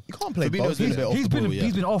as well. You can't play Fabinho's both. been a bit off the ball, yeah.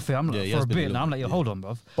 He's been off it. I'm Yeah, like, he for has a been a bit little now. I'm bit, like, hold on,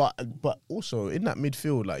 bruv. But also in that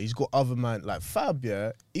midfield, like he's got other man like Fab.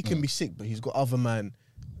 Yeah, he can be sick, but he's got other man.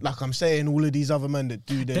 Like I'm saying, all of these other men that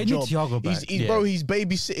do their They need job. Thiago back. He's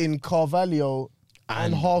babysitting Carvalho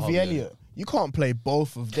and Harvey Elliott. You can't play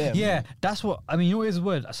both of them. Yeah, that's what I mean. You know what is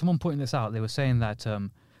word? Someone pointing this out. They were saying that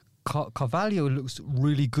Carvalho looks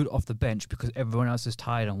really good off the bench because everyone else is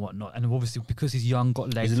tired and whatnot, and obviously because he's young,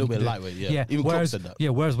 got legs. He's a little he bit can do- lightweight, yeah. Even Klopp whereas, said that. Yeah,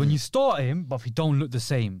 whereas when you start him, but he don't look the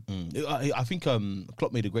same. I think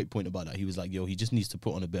Klopp made a great point about that. He was like, "Yo, he just needs to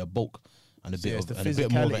put on a bit of bulk and a bit it's of the and a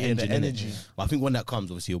bit more of an physicality and the engine in it." energy. But I think when that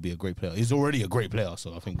comes, obviously he'll be a great player. He's already a great player,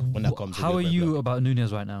 so I think when that comes, he'll How be are a great you player. about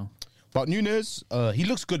Núñez right now? But Núñez, he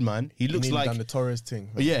looks good, man. He looks He nearly like done the Torres thing.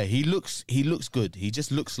 yeah, he looks good. He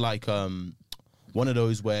just looks like one of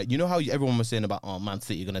those where you know how everyone was saying about Man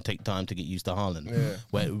City are going to take time to get used to Haaland. Yeah.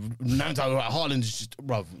 Where 9 times Haaland's just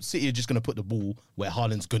City are just going to put the ball where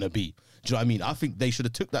Haaland's going to be. Do you know what I mean? I think they should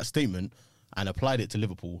have took that statement and applied it to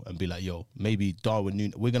Liverpool and be like, yo, maybe Darwin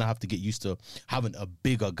Núñez, we're going to have to get used to having a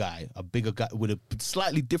bigger guy with a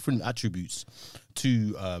slightly different attributes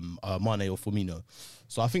to Mane or Firmino.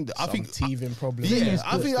 So I think teething problem. Yeah,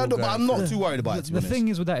 but I'm not too worried about it. The thing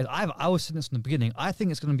is with that is I was saying this from the beginning. I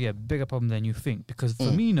think it's going to be a bigger problem than you think because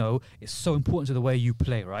Firmino is so important to the way you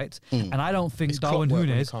play, right? And I don't think Darwin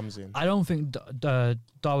Núñez comes in. I don't think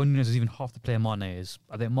Darwin Núñez is even half the player Mane is.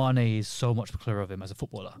 I think Mane is so much clearer of him as a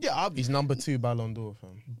footballer. Yeah, he's number 2 Ballon d'Or,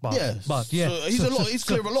 fam. But yeah, so he's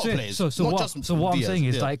clear of a lot of players. So what I'm saying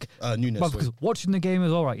is like, Núñez, because watching the game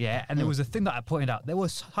is all right, yeah, and it was a thing that I pointed out. There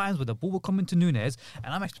was times where the ball would come into Núñez,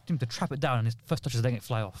 and I'm expecting him to trap it down, and his first touch is letting it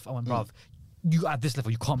fly off. I went, bruv, you at this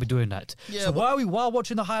level, you can't be doing that. Yeah, so while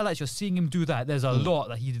watching the highlights, you're seeing him do that. There's a lot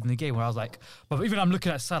that he did in the game where I was like, but even I'm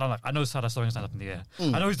looking at Salah, like, I know Salah's throwing his hand up in the air.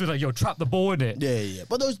 I know he's doing like, yo, trap the ball in it. Yeah.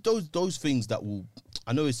 But those things that will,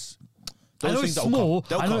 I know it's small.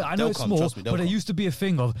 I know it's small, trust me, but it used to be a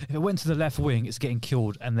thing of if it went to the left wing, it's getting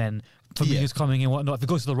killed, and then Firmino's coming in, whatnot. If it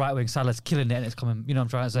goes to the right wing, Salah's killing it, and it's coming. You know what I'm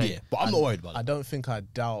trying to say? Yeah, but I'm not worried about it. I don't think I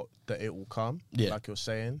doubt that it will come, like you're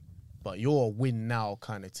saying. But you're a win now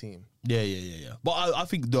kind of team. Yeah. But I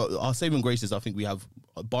think our saving grace is I think we have,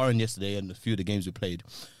 barring yesterday and a few of the games we played,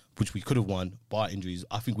 which we could have won, bar injuries.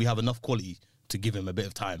 I think we have enough quality to give him a bit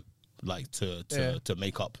of time. Like to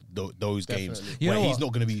make up those games where he's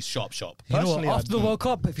not going to be sharp. You know what? After the World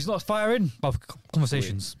Cup, if he's not firing,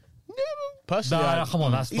 conversations. Personally, come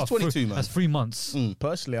on, he's 22, man. That's 3 months.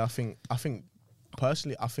 Personally, I think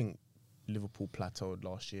Liverpool plateaued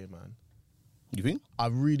last year, man. You think? I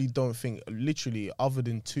really don't think. Literally, other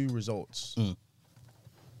than 2 results. Low-key,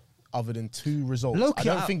 I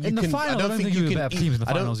don't think you in the can. final, I don't think you were better teams in the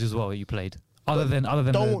finals as well that you played. Other than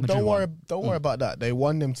don't worry about that. They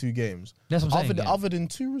won them 2 games. That's what I'm saying. Other than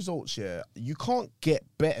 2 results, you can't get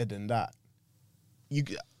better than that.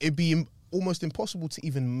 It'd be almost impossible to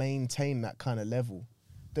even maintain that kind of level.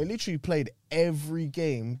 They literally played every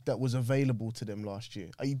game that was available to them last year.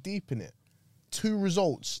 Are you deep in it? 2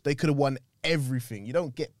 results, they could have won everything. You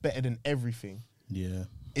don't get better than everything. Yeah.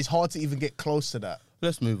 It's hard to even get close to that.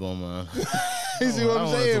 Let's move on, man. You see what I'm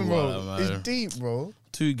saying, bro? It's deep, bro.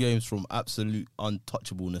 2 games from absolute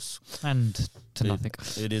untouchableness. And to nothing.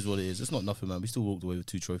 It is what it is. It's not nothing, man. We still walked away with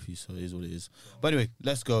 2 trophies, so it is what it is. But anyway,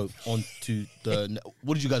 let's go on to the...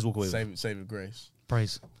 What did you guys walk away with? Save of grace.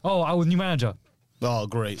 Praise. Oh, I was new manager. Oh,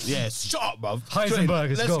 great. Yeah, shut up, bruv.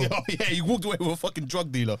 Heisenberg, let's go. Yeah, you walked away with a fucking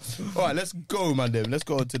drug dealer. All right, let's go, man, then. Let's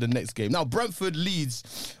go on to the next game. Now, Brentford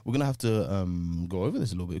Leeds. We're going to have to go over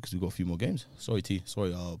this a little bit because we've got a few more games. Sorry, T.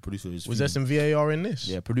 Sorry, our producer is Was there some VAR in this?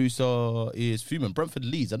 Yeah, producer is fuming. Brentford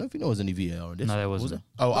Leeds. I don't think there was any VAR in this. No, there wasn't. Was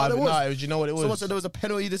Oh, do you know what it was? Someone said there was a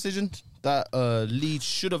penalty decision that Leeds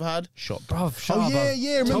should have had. Shot. Bruv, shut up,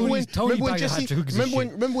 yeah. Remember when Tony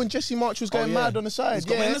Jesse March was going mad on the side?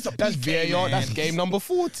 Man, that's PK, VAR. man. That's game number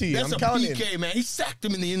 40. That's I'm a counting. PK, man. He sacked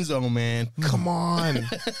him in the end zone, man. Come on.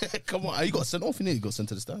 Come on. He got sent off, he got sent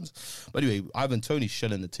to the stands. But anyway, Ivan Toney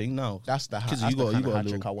shelling the thing now. That's the Kizzy, hat a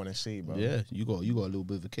trick I want to see, bro. Yeah, you got a little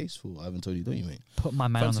bit of a case for Ivan Toney, don't you, mate? Put my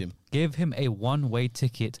man Fancy on him. Give him a one-way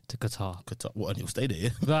ticket to Qatar. Qatar. What, and he'll stay there,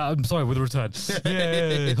 yeah? I'm sorry, with a return.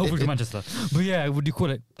 Yeah. Hopefully to Manchester. But yeah, what do you call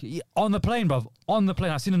it? On the plane, bruv. On the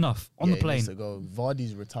plane. I've seen enough. On the plane. He needs to go.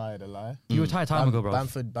 Vardy's retired, a lie. You retired time ago, bro.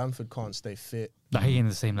 Bamford can't stay fit. Nah, he ain't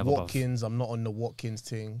the same level, Watkins, I'm not on the Watkins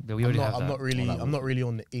thing. Yeah, we already have that. I'm not really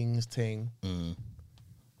on the Ings thing.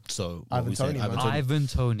 So Ivan Toney, Ivan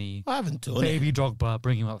Toney. Baby Drogba,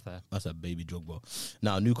 bring him up there. That's a baby Drogba.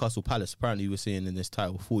 Now, Newcastle Palace, apparently we're seeing in this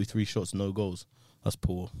title 43 shots, no goals. That's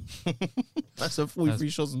poor. That's a 43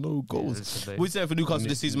 shots, no goals. What are you saying for Newcastle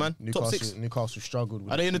this season, man? Top 6? Newcastle struggled.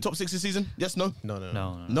 Are they in the top 6 this season? Yes, no?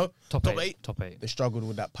 No. Top 8? Top 8. They struggled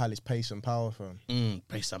with that Palace pace and power, fam.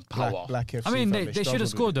 Pace and power. Black FC, I mean, fam, they should have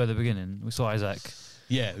scored though at the beginning. We saw Isaac.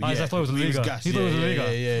 Yeah. Isaac thought it was a Liga. He thought it was a Liga.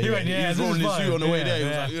 He went, He was rolling his shoe on the way there. He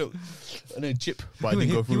was like, yo. And then chip. But I didn't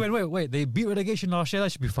go through. He went, wait. They beat relegation last year.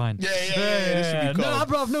 That should be fine. Yeah. This should be calm. Nah,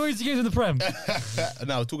 bruv. No easy games in the Prem.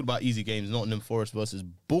 Now, talking about easy games, Nottingham Forest versus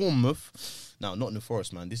Bournemouth. Now, Nottingham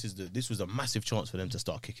Forest, man, this was a massive chance for them to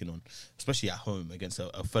start kicking on, especially at home against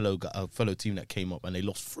a fellow team that came up and they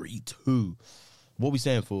lost 3-2. What are we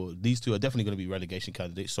saying for these two are definitely going to be relegation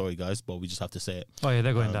candidates. Sorry, guys, but we just have to say it. Oh, yeah,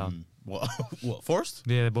 they're going down. What, Forest?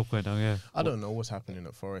 Yeah, they're both going down, yeah. I don't know what's happening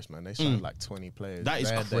at Forest, man. They signed like 20 players. That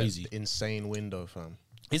is crazy. Insane window, fam.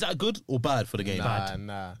 Is that good or bad for the game?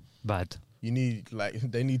 Nah. Bad. You need,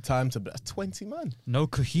 they need time to... 20, man. No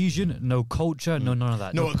cohesion, no culture, none of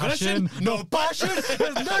that. No aggression, no passion.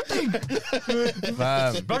 There's nothing.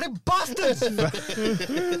 Bloody bastards.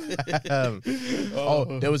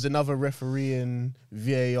 There was another refereeing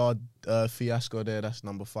VAR fiasco there. That's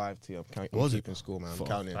number 5, T. I'm keeping score, man. I'm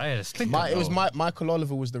counting. It was Michael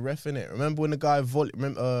Oliver was the ref, innit? Remember when the guy... it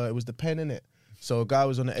was the pen, innit? So a guy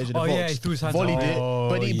was on the edge of the box. Yeah, he threw his hands volleyed up. it,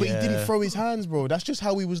 but he yeah. didn't throw his hands, bro. That's just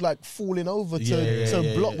how he was like falling over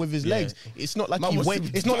to block with his legs. It's not like Man he was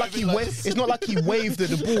waved. It's not like he waved. It's not like he waved at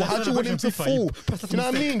the ball. How do you want him to fall? You know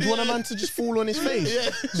what I mean? Do you want a man to just fall on his face?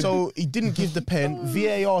 So he didn't give the pen.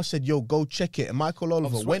 VAR said, "Yo, go check it." And Michael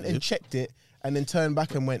Oliver went and checked it, and then turned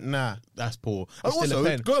back and went, "Nah, That's poor. It's And still a also,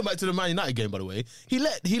 pen. going back to the Man United game, by the way, he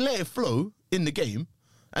let it flow in the game,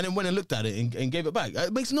 and then went and looked at it and gave it back.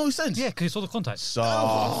 It makes no sense. Yeah, because he saw the contact.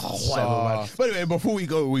 Whatever, man. But anyway, before we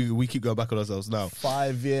go, we keep going back on ourselves now.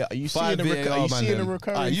 5 year. Are you seeing 5 a VAR, Are you man, seeing a then.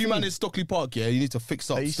 recurring? You theme? man in Stockley Park, yeah. You need to fix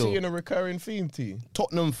up. Are you still. seeing a recurring theme, T?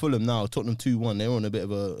 Tottenham, Fulham now. Tottenham 2-1. They're on a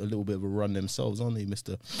little bit of a run themselves, aren't they,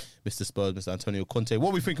 Mr. Spurs, Mr. Antonio Conte? What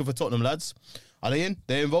are we thinking for Tottenham, lads? Are they in?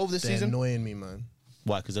 They're involved this They're season? annoying me, man.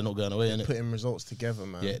 Why? Because they're not going away, innit? Putting results together,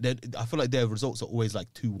 man. Yeah, I feel like their results are always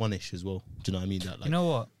like 2-1-ish as well. Do you know what I mean? That like, You know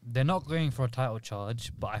what? They're not going for a title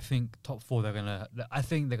charge, but I think top 4 I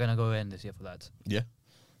think they're gonna go in this year for that. yeah.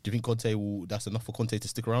 Do you think Conte will? That's enough for Conte to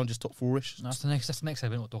stick around, just top 4-ish? That's the next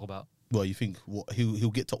segment we'll talk about. Well, you think he'll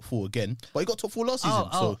get top 4 again? But he got top 4 last season.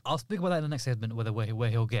 I'll speak about that in the next segment, where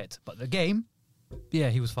he'll get. But the game, yeah,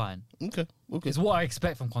 he was fine. Okay. It's what I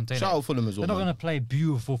expect from Conte. Shout out Fulham as well. They're not man. going to play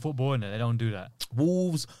beautiful football in it. They don't do that.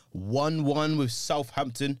 Wolves 1-1 with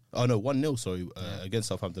Southampton. Oh no, 1-0. Sorry, against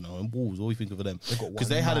Southampton. And Wolves. What do you think of them? Because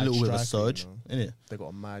they had a little bit of a surge, innit? They got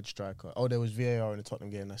a mad striker. Oh, there was VAR in the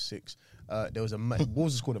Tottenham game. That's 6. There was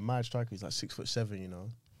Wolves is called a mad striker. He's like 6'7", you know.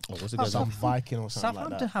 Oh, what's the guy's Some name? Viking or something like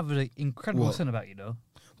Southampton that. have an incredible What? centre back, you know.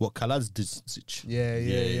 What, Kaladzic? Yeah.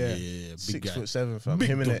 Big guy. 6'7", fam.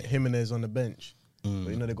 Big Jimenez on the bench. But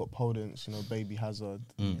you know they got Podence, you know, Baby Hazard.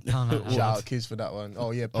 Poundland Shout out kids for that one.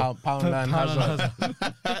 Oh yeah, Poundland Hazard.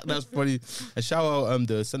 That's funny. And shout out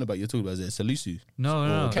the centre back you're talking about. Is it Salisu?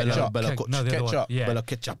 No. Ketchup. Bella No, the other one. Ketchup. Yeah. Bella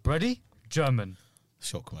Ketchup. Ready? German.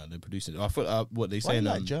 Shock, man. They're producing. I thought what they Why saying. you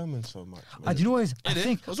like German so much? Do you know what it is? I Innit?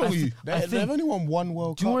 think. What's wrong with you? They've only won one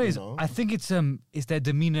World Do you know Cup. what it is? You know? I think it's their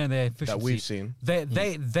demeanor and their efficiency That we've seen. They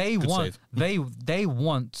Good want save. they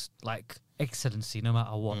want like excellency no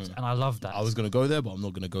matter what, and I love that. I was gonna go there, but I'm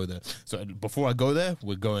not gonna go there. So before I go there,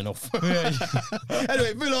 we're going off.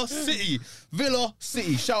 Anyway, Villa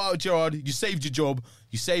City. Shout out Gerrard. You saved your job.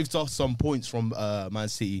 You saved us some points from Man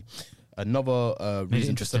City. Another reason to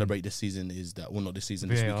interesting. celebrate this season is that, well, not this season,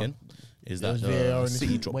 this VAR. weekend, is There that was VAR in the City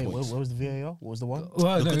season. dropped Wait, points. where was the VAR? What was the one?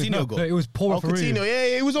 Well, The Coutinho goal. it was Paul Oh, Coutinho,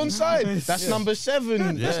 yeah, he was onside. That's number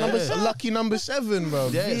 7. That's lucky number 7, bro.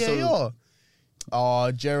 Yeah, VAR.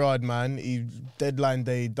 Oh, Gerrard, man, he deadline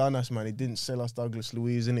day done us, man. He didn't sell us Douglas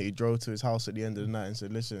Luiz, innit? He drove to his house at the end of the night and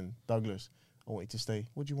said, "Listen, Douglas, I want you to stay.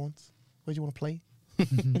 What do you want? Where do you want to play? Where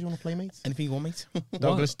do you want to play, mate?" Anything you want, mate?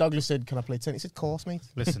 Douglas said, "Can I play 10?" He said, "Course, mate."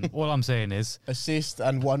 Listen, all I'm saying is, Assist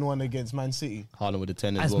and 1-1 against Man City. Haaland with the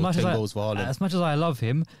 10 as as well. much 10 as goals for Haaland. as much as I love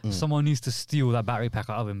him, someone needs to steal that battery pack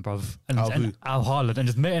out of him, bruv, and Out of who? out of Haaland, and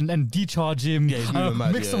just and decharge him. Yeah, he's moving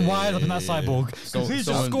mad. Mix Yeah, some wires up in that yeah. cyborg. So- He's just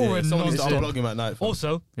someone- scoring someone needs to non-stop. unplug him at night. fam.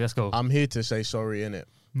 Also, let's go. I'm here to say sorry, innit?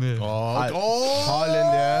 Yeah.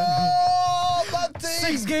 Haaland, yeah.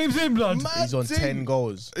 6 games in, blood. He's on 10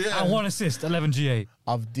 goals. Yeah. And 1 assist, 11 GA.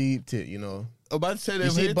 I've deeped it, you know. A man said You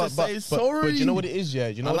him see, here to say sorry. but you know what it is, yeah?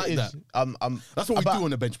 Do you know I what like it is? That's what we do on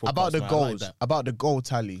the bench podcast, About the man. I goals, like that. about the goal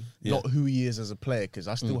tally, Yeah. not who he is as a player, because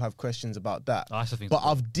I still have questions about that. I still think But so.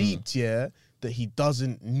 I've deeped, yeah, that he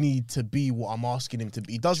doesn't need to be what I'm asking him to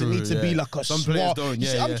be. He doesn't True, need to be yeah. like a Some players Suarez. don't, You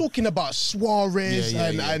see, yeah, I'm yeah. talking about Suarez Yeah,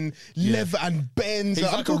 yeah, and yeah. Lever and Benz. He's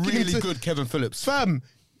I'm like a talking really into- good Kevin Phillips. Fam,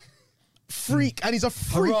 freak, and he's a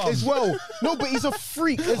freak Haram. as well. No, but he's a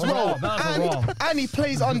freak as well. Haram, that's haram. And he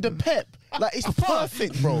plays under Pep. Like, it's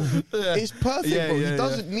perfect, bro. It's perfect, Yeah, bro. yeah, He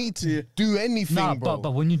doesn't need to do anything, Nah, bro.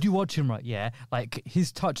 but when you do watch him, right, yeah, like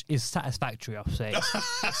his touch is satisfactory, I'll say.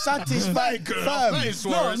 Satisfied, fam.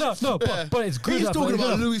 No, but it's good. He's enough, talking but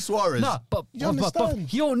about no. Luis Suarez. Nah, but understand?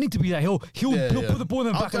 he don't need to be that. He'll Yeah. put the ball in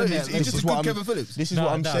the back of the net. He's just a good Kevin Phillips. This is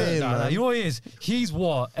what I'm saying, man. You know what he is? He's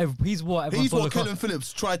what everyone He's thought what Kevin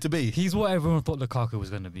Phillips tried to be. He's what everyone thought Lukaku was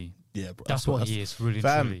going to be. Yeah, bro. That's what he is, really and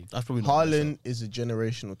Fam, truly. That's probably not Haaland is a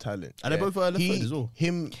generational talent. And they both are left footed as well.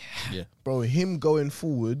 Him, Yeah. bro, him going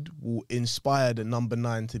forward will inspire the number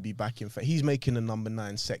 9 to be back in. He's making the number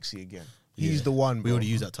 9 sexy again. He's Yeah. the one, We bro. already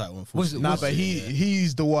used that title. Was- unfortunately. Nah, was- but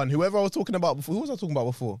he's the one. Whoever I was talking about before. Who was I talking about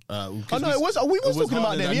before? Oh no, we was talking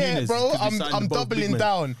about Haaland them. and Yeah, Nunes, bro. 'cause we signed I'm both big doubling men.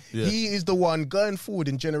 down. Yeah. He is the one going forward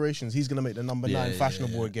in generations. He's gonna make the number 9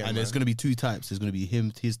 fashionable again. And man. there's going to be 2 types. There's going to be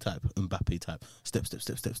his type, Mbappe type. Step.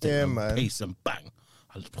 Yeah, and man. Pace and bang.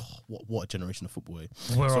 What a generation of football. Where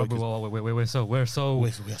Sorry, are we? 'cause We're so we are so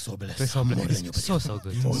blessed. we're so More blessed. than you So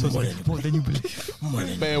believe. good. More than you believe. More than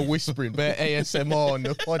you Bear whispering, bear ASMR on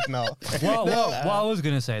the pod now. What I was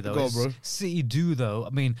gonna say though Go on, is bro. City do though. I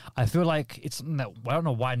mean, I feel like it's. No, I don't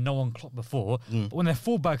know why no one clocked before, but when their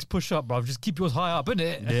fullbacks push up, bro, just keep yours high up,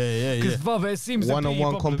 innit? Yeah. Because brother, it seems to be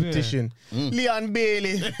One-on-one problem, competition. Leon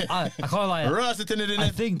Bailey. I can't lie. Rasta in I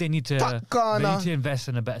it. think they need to Takana. invest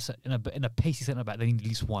in a better in a pacey centre back. They need at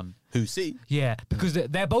least one. Who see? Yeah, because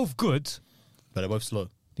they're both good. But they're both slow.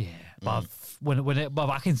 Yeah, but but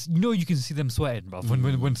I can you can see them sweating, bro.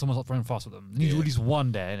 When someone's not running fast with them, they need at least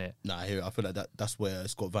one there, innit? Nah, I hear it. I feel like that's where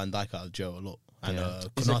it's got Van Dijk out of jail a lot, and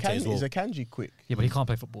Is Konate as well. a Kanji quick? Yeah, but he can't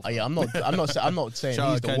play football. Oh, yeah, I'm not saying Shout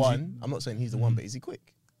he's out the Kanji. one. I'm not saying he's the one, but is he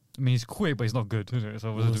quick? I mean, he's quick, but he's not good, isn't it?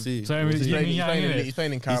 So We'll see. So I We'll mean, see. He's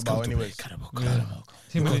playing in Carabao anyways.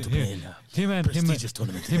 Him and Prestigious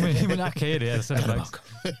tournament. Him and Ake, yeah, the centre backs.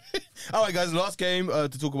 All right, guys. Last game to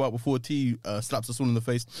talk about before T slaps us all in the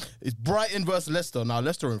face is Brighton versus Leicester. Now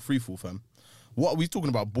Leicester are in free fall, fam. What are we talking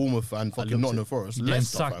about? Bournemouth and fucking Nottingham Forest. Getting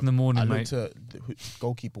Leicester, sacked in fam. the I morning, looked mate. at the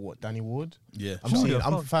goalkeeper. What? Danny Ward. Yeah. I'm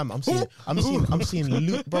seeing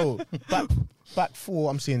Luke, bro. Back four.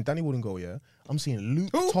 I'm seeing Danny Ward and goal. Yeah. I'm seeing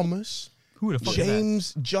Luke Thomas. Who the fuck is that?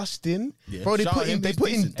 James Justin, Yeah. bro. They Shout put out in. him, They he's put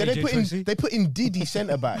in. decent. They AJ put in Diddy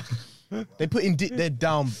centre back. They put in. They're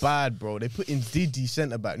down bad, bro. They put in Diddy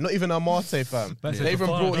centre back. Not even Amate, fam. That's They it, even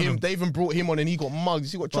Fofana brought done him. him. They even brought him on, and he got mugged. You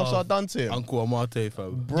see what Trossard done to him, Uncle Amate, fam.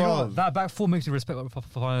 You know bro. what? That back four makes you respect what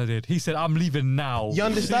Fofana did. He said, "I'm leaving now." You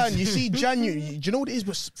understand? You see, January. Do you know what it is?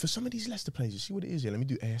 But for some of these Leicester players, you see what it is. Yeah, let me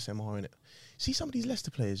do ASMR in it. See some of these Leicester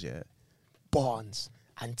players, yeah, Barnes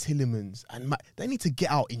and Tillemans and they need to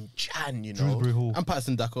get out in Jan. You know, Shrewsbury Hall. And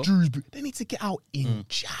Patterson Dako. Drewsbury. They need to get out in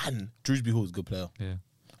Jan. Drewsbury Hall is a good player. Yeah.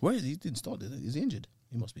 Where is he? He didn't start. Is he injured?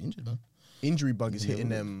 He must be injured, man. Injury bug is hitting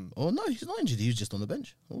them. Oh no, he's not injured. He was just on the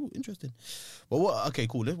bench. Oh, interesting. But what? Okay,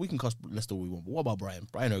 cool. We can cuss Leicester all we want. But what about Brighton?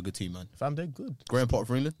 Brighton are a good team, man. Fam, they're good. Graham Potter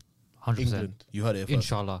for England. 100%. England. You heard it first.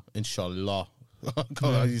 Inshallah. Inshallah.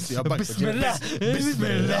 Come on, you see, I'm back for Bismillah.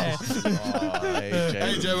 Bismillah.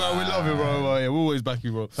 Hey, Joe, man, we love you, bro. Yeah, we always back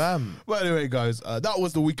you, bro. Fam. But anyway, guys, that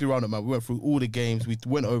was the weekly roundup, man. We went through all the games. We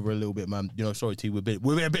went over a little bit, man. You know, sorry, T, we're a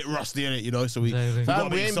bit rusty in it, you know. So we Fam, gotta Fam,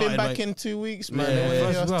 be we ain't excited, been back mate. in 2 weeks, man. Yeah. They were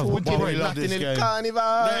First just of all, talking we love nothing this in game. Carnival.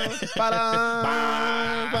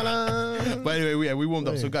 Ba-da. But anyway, we warmed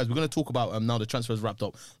up. So, guys, we're going to talk about now the transfers wrapped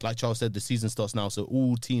up. Like Charles said, the season starts now, so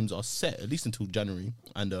all teams are set at least until January.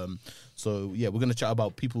 And so, yeah, we're going to chat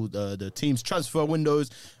about people, the teams' transfer windows.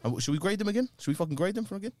 And should we grade them again? Should we fucking grade them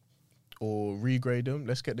for again? Or regrade them.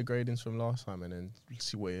 Let's get the gradings from last time and then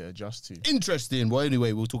see what it adjusts to. Interesting. Well,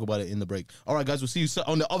 anyway, we'll talk about it in the break. All right, guys, we'll see you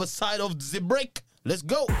on the other side of the break. Let's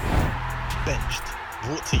go. Benched.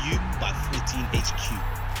 Brought to you by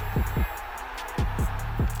 14HQ.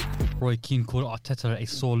 Roy Keane called Arteta a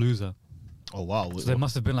sore loser. Oh, wow. So there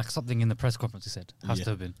must have been like something in the press conference. He said, "Has Yeah. to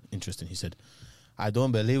have been." Interesting. He said, I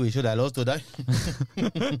don't believe we should have lost today.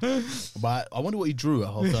 But I wonder what he drew at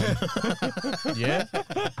half time. Yeah?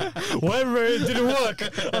 Whatever, it didn't work.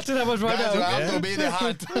 I'll tell you that much right Guys, we now. have to be the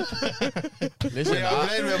hand. Listen, We are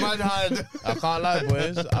playing with my hand. I can't lie,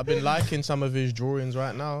 boys. I've been liking some of his drawings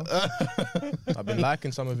right now. I've been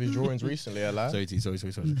liking some of his drawings recently, I lie. Sorry, T. Sorry.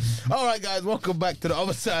 All right, guys, welcome back to the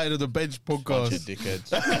other side of the bench Bunch of podcast.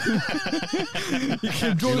 dickheads. You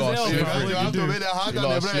can draw You the lot L, are bro. You What have you to do? be the hand You on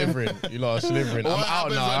lot are the brain. slivering. You lot are slivering. What I'm out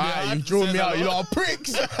happens now. when Alright? your You've drawn hand me out. says You a lot are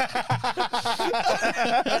pricks.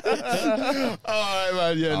 All right,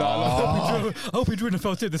 man. Yeah, no, I love I hope he drew in the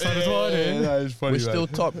felt tip this time as well. Yeah, innit? that is funny, We're man. still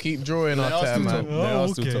top. Keep drawing, They are Arteta, still man. top. They are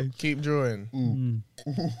still okay. top. Keep drawing.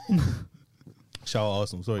 Shout out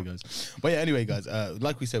Arsenal. Sorry, guys. But yeah, anyway, guys,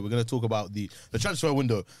 like we said, we're going to talk about the transfer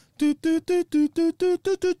window.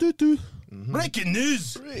 Breaking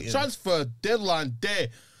news. Transfer deadline day.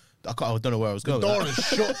 I don't know where I was going. The door is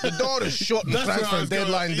shut. The door is shut. That's where I Transfer was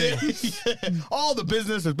deadline day. going. Yeah. All the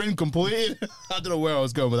business has been completed. I don't know where I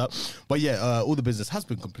was going with that. But yeah, all the business has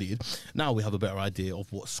been completed. Now we have a better idea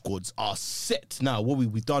of what squads are set. Now, what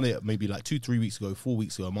we've done it maybe like 2-3 weeks ago, 4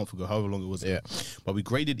 weeks ago, a month ago, however long it was. Yeah. But we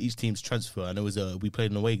graded each team's transfer, and it was we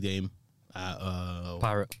played an away game at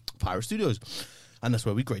Pirate. Studios. And that's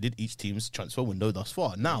where we graded each team's transfer window thus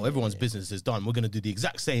far. Now, everyone's business is done. We're going to do the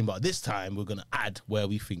exact same, but this time we're going to add where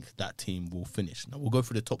we think that team will finish. Now, we'll go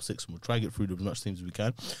through the top 6 and we'll try to get through as much teams as we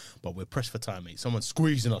can. But we're pressed for time, mate. Someone's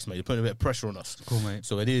squeezing us, mate. They're putting a bit of pressure on us. Cool, mate.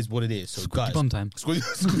 So it is what it is. So, guys. bomb time.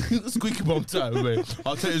 Squeaky bomb time, mate.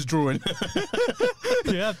 I'll take his drawing.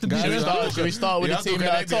 You have to be Guys, Should we start with You the have to team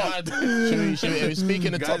connect that are behind. top? Should we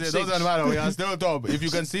speaking of top Guys, it 6? doesn't matter. We are still top. If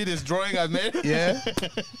you can see this drawing I've made, Yeah.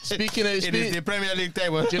 Speaking of it is the Premier Premier League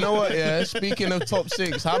table. Do you know what? Yeah. Speaking of top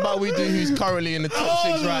six, how about we do who's currently in the top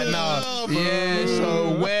six right now? bro. Yeah.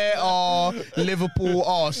 So where are Liverpool?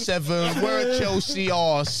 Are seventh? Where are Chelsea?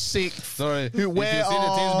 Are sixth? Sorry. Where if you see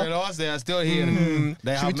the teams are? below us, they are still here. They Should we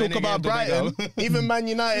have talk many about games to Brighton? go. Even Man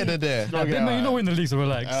United are there. You know, in the league, so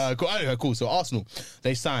relax. Cool. Anyway, cool. So Arsenal,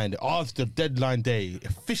 they signed after deadline day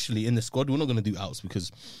officially in the squad. We're not going to do outs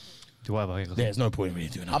because Do whatever. there's no point in really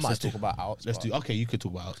doing outs. I might Let's talk do- about outs. Let's but- do. Okay, you could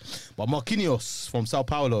talk about outs. But Marquinhos from Sao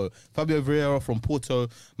Paulo, Fabio Vieira from Porto,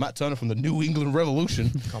 Matt Turner from the New England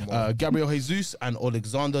Revolution, Gabriel Jesus and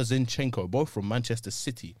Alexander Zinchenko, both from Manchester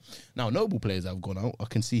City. Now, notable players that have gone out, I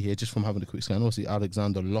can see here just from having a quick scan. Obviously,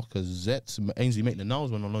 Alexander Lacazette, Ainsley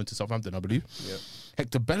Maitland-Niles went on loan to Southampton, I believe. Yep.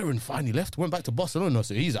 Hector Bellerin finally left, went back to Barcelona,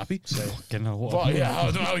 so he's happy. Fucking hell, what a But move. yeah, I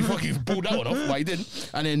don't know how he fucking pulled that one off, but he didn't.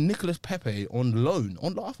 And then Nicolas Pepe on loan. I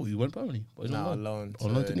thought he went permanently, but he's Nah, on loan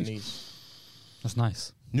On loan to to Nice. Nice. That's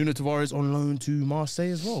nice. Nuno Tavares on loan to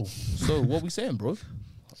Marseille as well. So what are we saying, bro?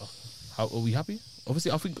 How are we happy?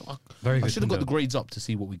 Obviously, I think Very I good should have got the window. grades up to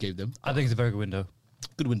see what we gave them. I think it's a very good window.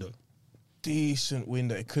 Good window. Decent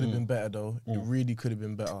window. It could have been better though. It really could have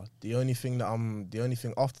been better. The only thing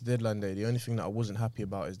after deadline day, the only thing that I wasn't happy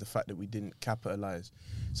about is the fact that we didn't capitalize.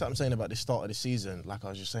 So I'm saying about the start of the season, like I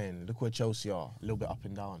was just saying, look where Chelsea are, a little bit up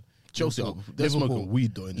and down. Chelsea, they're smoking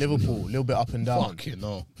weed though. in this Liverpool, a window. little bit up and down. Fucking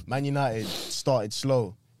no. Man United started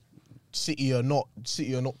slow. City are not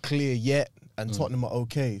clear yet, and Tottenham are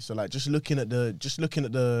okay. So like just looking at the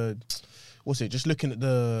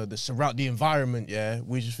surround the environment, yeah,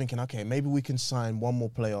 we're just thinking, okay, maybe we can sign one more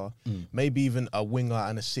player, maybe even a winger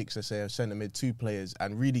and a six, let's say a centre mid, two players,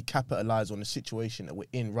 and really capitalise on the situation that we're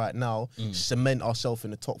in right now, cement ourselves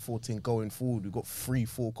in the top 14 going forward. We've got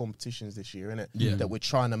 3-4 competitions this year, innit? Yeah. That we're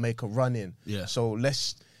trying to make a run in. Yeah. So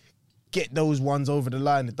let's get those ones over the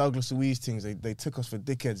line. The Douglas Luiz things, they took us for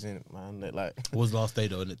dickheads in it, man. They're like It was last day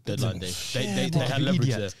though, innit? Deadline day. They but had you leverage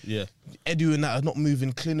idiot. there. Yeah. Edu and that are not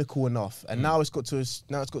moving clinical enough, and now it's got to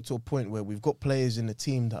a point where we've got players in the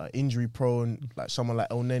team that are injury prone, like someone like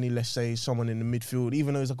El Neni, let's say, someone in the midfield.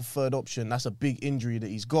 Even though he's like a third option, that's a big injury that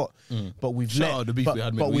he's got. But we've Shout out the beef we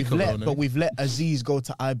had midweek over El Neni. we've let Aziz go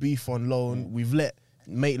to IB on loan. We've let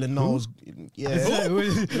Maitland-Niles,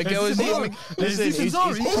 Miguel Aziz.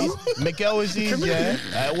 Miguel Aziz,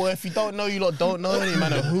 yeah. Well, if you don't know, you lot don't know any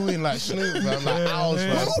man. Hooing like Snoop, man, like owls,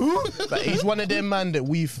 man. Like, he's one of them man that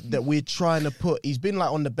we're trying to put. He's been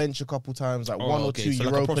like on the bench a couple times, like one or okay, two so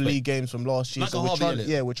like a Europa prospect. League games from last year. Like So a we're Harvey trying,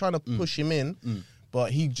 Elliott. we're trying to push him in,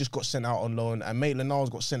 but he just got sent out on loan, and Maitland-Niles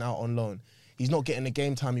got sent out on loan. He's not getting the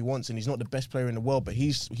game time he wants, and he's not the best player in the world, but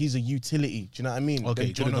he's a utility. Do you know what I mean? Okay, The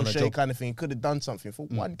he could've John done a O'Shea job. kind of thing. He could have done something for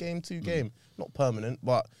 1 game, 2 game, not permanent,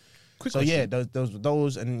 but. Quick So question. yeah,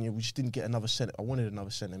 those, and we just didn't get another centre. I wanted another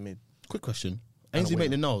centre mid. Quick question. And a Ainsley winger.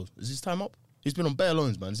 Maitland-Niles, is his time up? He's been on bare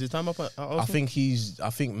loans, man. Is his time up at Arsenal? I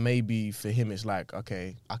think maybe for him it's like,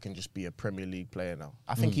 okay, I can just be a Premier League player now.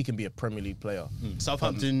 I think he can be a Premier League player.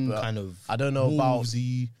 Southampton but kind of. I don't know about,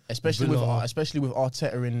 Wolvesy, especially Villa. with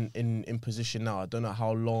Arteta in position now. I don't know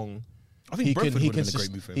how long I think Brentford would have been a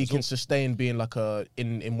great move for him. he as can well. sustain being like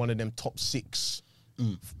in one of them top 6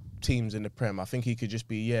 teams in the Prem. I think he could just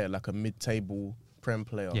be like a mid-table Prem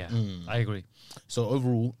player. Yeah, I agree. So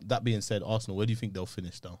overall, that being said, Arsenal, where do you think they'll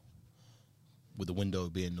finish now? With the window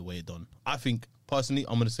being the way it's done, I think personally,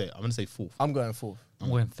 I'm gonna say fourth. I'm going fourth. I'm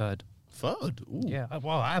going third. Third. Ooh. Yeah,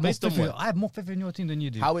 well, I Based on what? have more faith in your team than you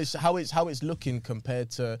do. How it's looking compared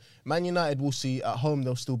to Man United. We'll see. At home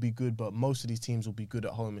they'll still be good, but most of these teams will be good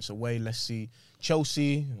at home. It's away. Let's see.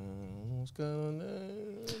 Chelsea. What's going on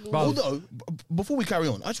there? Bro, Although, before we carry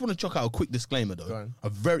on, I just want to chuck out a quick disclaimer Go though. on.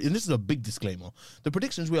 And this is a big disclaimer. The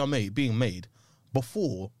predictions we are being made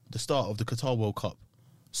before the start of the Qatar World Cup.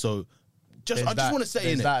 So I just want to say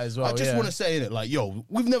there's in it. that as well, I just yeah. want to say in it, like, yo,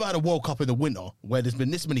 we've never had a World Cup in the winter where there's been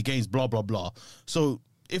this many games, blah blah blah. So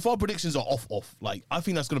if our predictions are off, like, I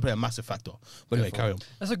think that's going to play a massive factor. But anyway, carry on.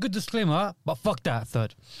 That's a good disclaimer, but fuck that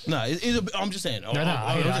third. No, I'm just saying. I I'm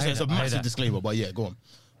hear just that, saying it's a I hear massive that. disclaimer. But yeah, go on.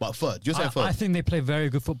 But third, you're saying third. I think they play very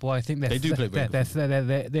good football. I think They do play very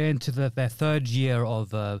good They're into their third year of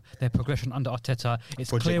their progression under Arteta. It's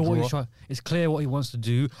Project clear what Grower. it's clear what he wants to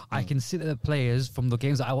do. I can see that the players from the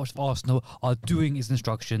games that I watched of Arsenal are doing his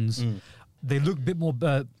instructions. They look a bit more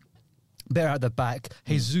better at the back.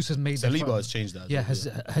 Jesus has made their Saliba front- has changed that. Yeah, as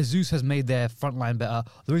well, Jesus has made their front line better.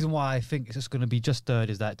 The reason why I think it's just going to be just third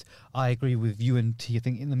is that I agree with you and T. I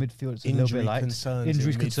think in the midfield it's a little bit light. concerns.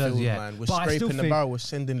 Injury in concerns, midfield, yeah. Man. We're But I still scraping the think- barrel. We're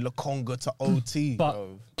sending Lokonga to OT. But-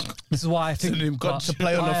 bro. This is why I think Sending him guns To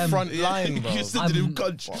play on the front line, bro. You're sending him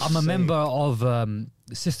guns. I'm a member of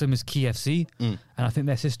the system is key FC, and I think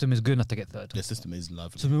their system is good enough to get third. Their system is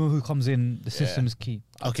lovely. So whoever who comes in, the system is key.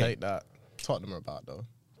 I'll Okay. take that. Tottenham are about though.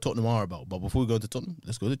 Tottenham are about. But before we go to Tottenham,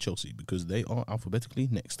 let's go to Chelsea because they are alphabetically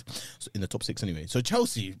next. So in the top 6 anyway. So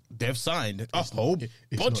Chelsea, they've signed a whole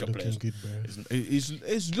bunch of players. Good, bro.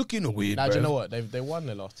 It's looking weird, Now, do you bruv. know what? They won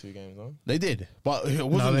their last 2 games, though. They did, but it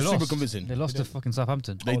wasn't they super lost. convincing. They lost to fucking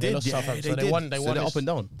Southampton. They did, lost yeah, Southampton. they So they did. won. They So won they're this, up and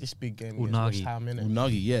down. This big game Unagi. against West Ham, innit?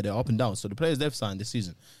 Unagi, yeah, they're up and down. So the players they've signed this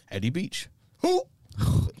season: Eddie Beach, who,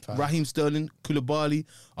 Raheem Sterling, Koulibaly,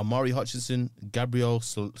 Amari Hutchinson, Gabriel,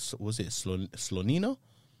 Slonina,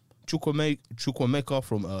 Chukwuemeka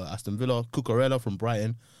from Aston Villa, Cucurella from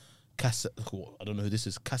Brighton, I don't know who this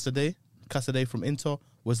is, Casadei from Inter,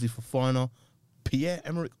 Wesley Fofana,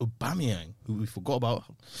 Pierre-Emerick Aubameyang, who we forgot about,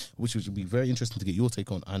 which would be very interesting to get your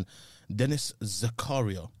take on, and Dennis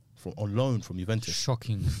Zakaria on loan from Juventus.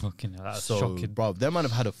 Shocking, fucking hell, that's So, shocking. bro, they might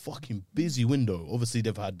have had a fucking busy window. Obviously,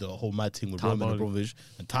 they've had the whole mad thing with Roman Bowley. Abramovich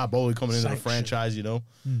and Ty Bowley coming into the Sanction. franchise, you know,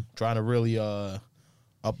 trying to really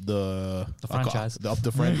up the franchise. Up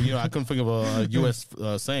the franchise. You know, I couldn't think of a US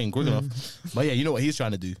saying quick enough. But yeah, you know what he's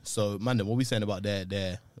trying to do. So, man, what we saying about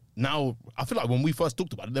their now, I feel like when we first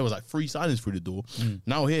talked about it, there was like 3 signings through the door.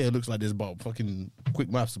 Now here, it looks like there's about fucking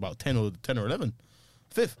quick maths, about 10 or 11.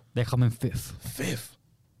 5th. They're coming 5th. 5th.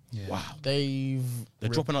 Yeah. Wow. They're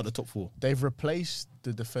Dropping out the top 4. They've replaced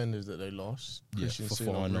the defenders that they lost. Yeah, Christensen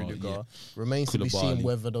Fofana, and Rudiger. yeah. Remains to be Koulibaly. seen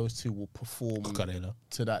whether those 2 will perform Cucurella.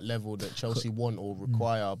 to that level that Chelsea want or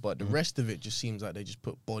require. But the rest of it just seems like they just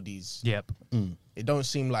put bodies. Yep. It don't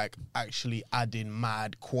seem like actually adding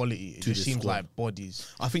mad quality. It To just the seems squad. like bodies.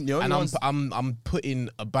 I think the only And ones... I'm putting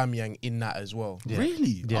Aubameyang in that as well. Yeah.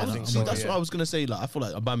 Really? Yeah, I I think think so, that's yeah. what I was gonna say. Like, I feel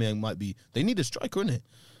like Aubameyang might be. They need a striker, innit?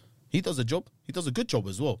 He does a job. He does a good job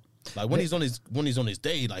as well. Like when he's on his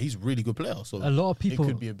day, like he's a really good player. So A lot of It people.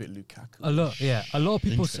 could be a bit Lukaku. A lot of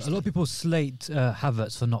people. A Interesting. lot of people slate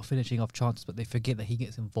Havertz for not finishing off chances, but they forget that he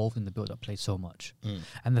gets involved in the build-up play so much.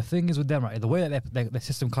 And the thing is with them, right, the way that their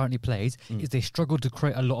system currently plays is they struggle to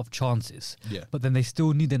create a lot of chances. Yeah. But then they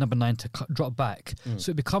still need their number 9 to drop back.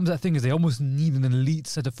 So it becomes that thing is they almost need an elite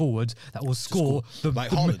centre forward that will score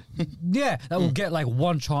like Haaland. yeah, that will get like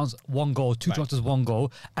 1 chance, 1 goal, 2 chances, 1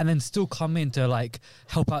 goal, and then still come in to like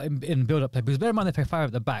help out in build-up play. Because bear in mind they play 5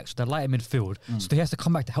 at the back, so they're light in midfield. So he has to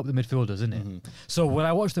come back to help the midfielders, isn't it? So when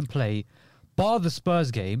I watch them play, bar the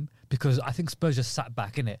Spurs game, because I think Spurs just sat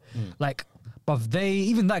back in it. Like, but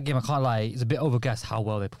even that game, I can't lie, it's a bit overguessed how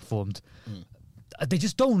well they performed. They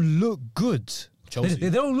just don't look good. Chelsea. They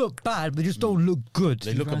don't look bad, but they just don't look good.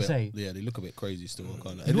 they you look know a what bit. I'm saying? Yeah, they look a bit crazy still.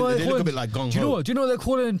 Kind of. You know what They call look a him? bit like gung Do you know ho. what? Do you know what they're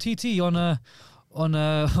calling him TT on on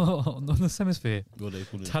the hemisphere? What they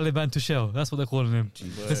call it? Taliban to shell. That's what they're calling him.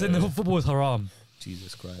 They're saying the football is haram.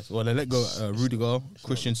 Jesus Christ. Well, they let go Rudiger,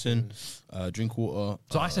 Christensen, Drinkwater.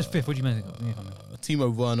 So I said 5th. What do you mean?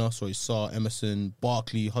 Timo Werner, Sarr, Emerson,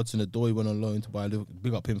 Barkley, Hudson-Odoi went on loan to buy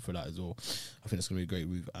big up him for that as well. I think it's going to be a great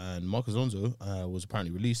move. And Marcus Alonso was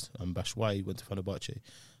apparently released, and Batshuayi went to Fenerbahce.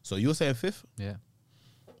 So you're saying 5th? Yeah.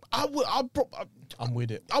 I'm with it. I'm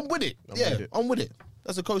with it. with it. I'm with it.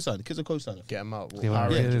 That's a co-sign. The kid's a co-signer. Get him out. Yeah,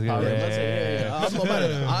 Yeah. I'm not mad at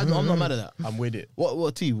that. I'm not mad at that. I'm with it.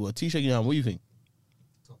 What T shaking down? What do you think?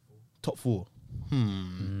 Top 4.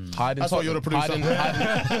 Hiding That's why you're the producer.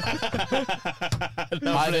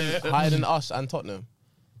 Hiding us and Tottenham.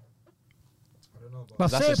 But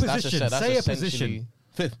That's say a a- that's position. that's Say a essentially- position.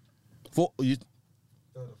 5th. 4th. You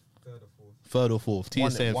third or fourth. T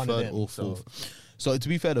is saying one of third them, or fourth. So to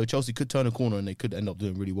be fair though, Chelsea could turn a corner and they could end up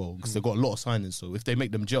doing really well because they've got a lot of signings. So if they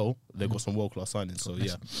make them gel, they've got some world class signings. So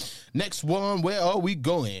yeah. Next one, where are we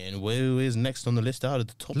going? Where is next on the list out of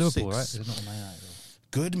the top Liverpool, 6? right? It's not Man United, though.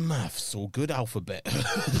 Good maths or good alphabet.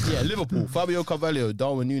 Yeah, Liverpool, Fabio Carvalho,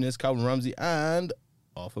 Darwin Núñez, Calvin Ramsey, and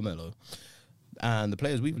Arthur Melo. And the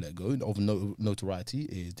players we've let go of notoriety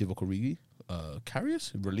is Divock Origi,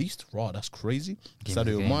 Karius, released. Raw, that's crazy. Game of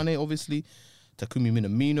the Sadio game. Mane, obviously. Takumi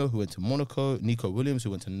Minamino, who went to Monaco. Nico Williams, who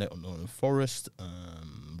went to Nottingham Forest.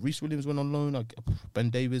 Reece Williams went on loan. Ben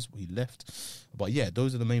Davies, he left. But yeah,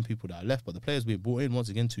 those are the main people that are left. But the players we've brought in, once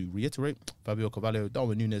again, to reiterate, Fabio Carvalho,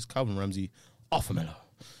 Darwin Núñez, Calvin Ramsey, Arthur Melo.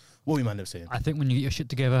 What we man them saying? I think when you get your shit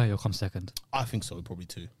together, you'll come second. I think so, probably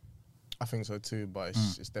 2. I think so too, but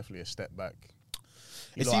it's definitely a step back.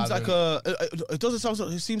 You It lot seems like haven't- it doesn't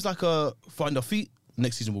sound. It seems like find our feet.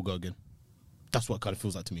 Next season we'll go again. That's what it kind of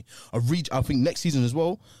feels like to me. I think next season as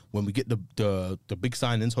well, when we get the big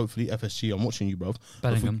signings, hopefully FSG. I'm watching you, bro.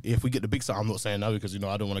 Bellingham. If we get the big sign, I'm not saying now because I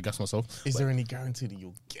don't want to gas myself. Is there any guarantee that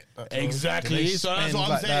you'll get that? Bro? Exactly. So that's what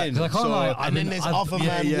I'm saying. 'Cause I can't lie, And then there's other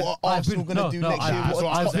man. What are Arsenal going to do next year? That's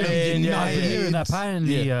what I'm Tottenham saying. United? Yeah, I've been hearing that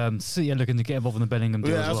apparently Yeah. City are looking to get involved in the Bellingham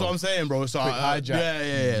deal Yeah, as that's well. what I'm saying, bro. So Quick hijack.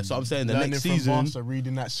 yeah. So I'm saying the Learning next from season. Barca,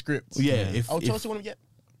 reading that script. Yeah. If Chelsea want to get.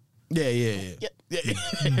 yeah.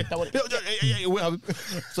 That one. Yeah. We'll have it.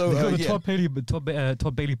 So They got the yeah.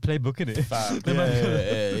 Todd Bailey playbook in it.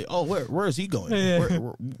 Yeah. Oh, where is he going?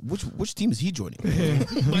 Which team is he joining?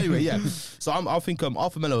 But anyway, yeah. So I think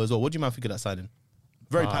Arthur Melo as well. What do you man think of that signing?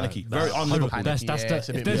 Very panicky, very un-Liverpool. That's Yeah, it's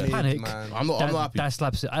a if bit there's weird, panic, man. I'm not happy. that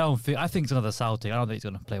slaps it. I think it's another Celtic. I don't think he's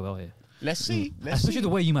gonna play well here. Let's see. Let's Especially see. the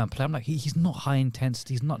way you man play. I'm like he's not high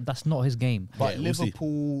intensity. That's not his game. But Yeah, we'll see.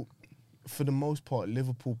 Liverpool, for the most part,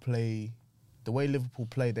 the way Liverpool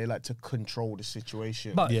play, they like to control the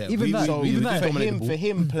situation. But Yeah, even we- that, so even we that, dominate the ball. for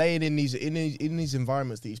him playing in these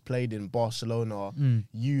environments that he's played in, Barcelona,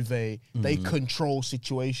 Juve, they control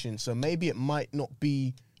situations. So maybe it might not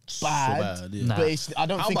be bad, bad, yeah. Nah. but I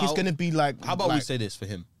don't How think it's about- going to be like. How about we like, say this for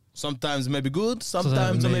him? Sometimes maybe good,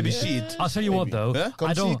 sometimes maybe maybe. shit. I'll tell you what though, Yeah?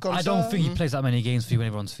 I don't Comme think he plays that many games for you when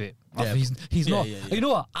everyone's fit. Yeah. He's Yeah, not. yeah, yeah. You know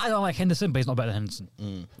what? I don't like Henderson, but he's not better than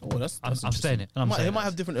Henderson. Oh, that's I'm interesting. saying it, and I'm He saying might it.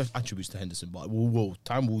 have different attributes to Henderson, but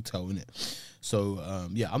time will tell, innit? So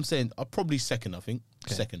yeah, I'm saying probably second. I think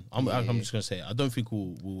second. I'm just gonna say it. I don't think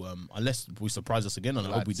we'll unless we surprise us again, and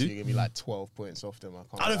I hope we You're do. going to be like 12 points off them.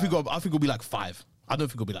 I don't think. I think it'll be like 5. I don't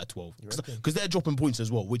think it'll be like 12 because they're dropping points as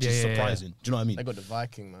well, which is Yeah, yeah, surprising. Do you know what I mean? They got the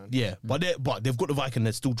Viking, man. Yeah, but they've got the Viking.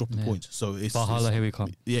 They're still dropping points, so it's Valhalla, here we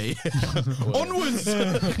come. Yeah. Onwards.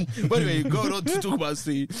 But anyway, going on to talk about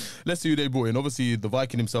City. Let's see who they brought in. Obviously, the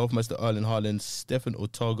Viking himself, Mr. Erling Haaland, Stefan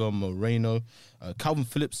Otaga Moreno, Calvin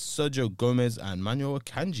Phillips, Sergio Gomez, and Manuel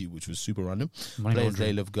Akanji, which was super random. Money Players laundering.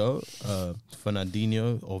 they love go.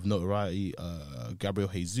 Fernandinho of notoriety, Gabriel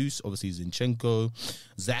Jesus, obviously Zinchenko,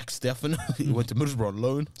 Zach Stefan, he went to Middlesbrough on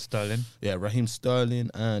loan. Sterling. Yeah, Raheem Sterling,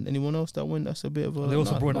 and anyone else that went? That's a bit of a. They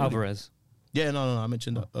also brought in nobody. Alvarez. Yeah, no, I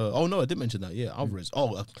mentioned that. Oh no, I did mention that. Yeah, Alvarez.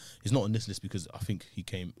 He's not on this list because I think he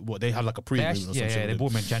came. Well, they had like a pre-agreement or something. They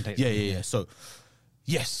bought him in Gente. Yeah. So,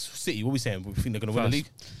 yes, City. What are we saying? We think they're going to win the league.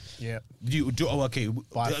 Yeah. Okay.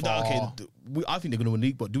 By far. Okay. I think they're going to win the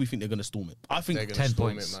league, but do we think they're going to storm it? I think They're gonna 10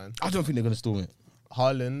 storm points. it, man. I don't think they're going to storm it.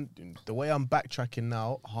 Haaland, the way I'm backtracking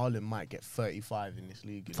now, Haaland might get 35 in this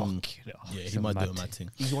league. You know? Yeah, he might do a mad thing.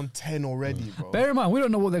 He's on 10 already, bro. Bear in mind, we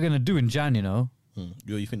don't know what they're going to do in Jan, you know.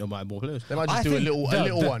 You think they might have more players? They might just I do a think little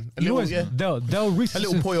they'll- one. A you know little, what? yeah. They'll reassess A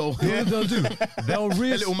little Poyo. You know what they'll do? They'll A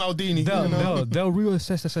little Maldini. They'll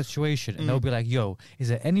reassess the situation and they'll be like, "Yo, is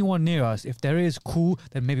there anyone near us? If there is, cool.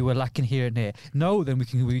 Then maybe we're lacking here and there. No, then we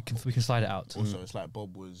can slide it out." Also, it's like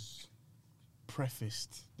Bob was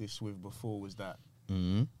prefaced this with before was that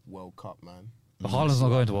World Cup, man. But Haaland's not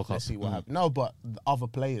going to World Cup. Let's see what happens. No, but the other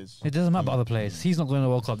players. It doesn't matter about other players. He's not going to the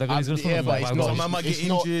World Cup. They're going to Yeah, but it's not. Man might get It's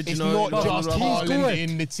not, injured, it's you know, not blah, just blah, blah, blah. Haaland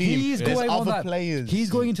in the team. He's There's going on other that. players. He's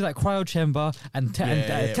going into that cryo chamber and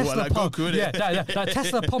Yeah, Tesla like pump. Goku, innit? Yeah, that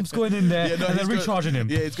Tesla pump's going in there and they're recharging him.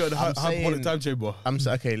 Yeah, it's going to I'm hyperbolic saying- time chamber.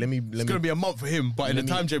 Okay, let me. It's going to be a month for him, but in the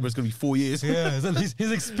time chamber, it's going to be 4 years. Yeah, so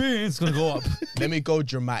his experience is going to go up. Let me go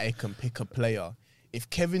dramatic and pick a player. If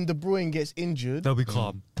Kevin De Bruyne gets injured, They'll be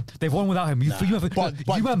calm. They've won without him. You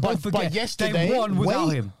man don't forget. but yesterday, they won without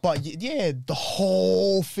him. But yeah, the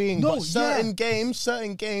whole thing. No, but certain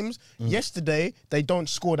games, yesterday they don't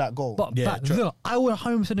score that goal. But Yeah, look, I would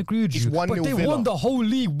 100% agree with It's you. 1-0 But they Villa. won the whole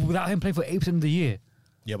league without him playing for 8% of the year.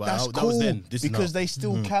 Yeah, but that's that cool was then. This because is now. they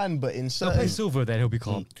still can. But in They'll play certain, Silver, then he'll be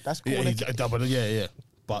calm. that's cool. Yeah.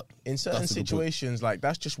 But In certain that's a good point. situations, like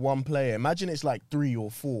that's just one player. Imagine it's like 3 or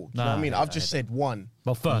 4. Do you know what I mean? I've just said one,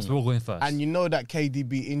 But first, we're all going first. and you know that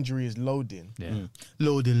KDB injury is loading. yeah.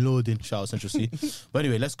 Loading. Shout out Central C. But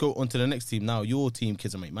anyway, let's go on to the next team now. Your team,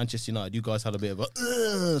 kids and mate. Manchester United. You guys had a bit of a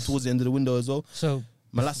towards the end of the window as well. So,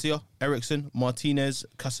 Malacia, Ericsson, Martinez,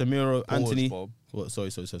 Casemiro, Anthony. Bob. Well, sorry.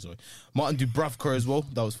 Martin Dubravka as well.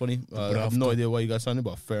 That was funny. I have no idea why you guys signed him,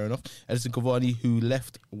 but fair enough. Edison Cavani, who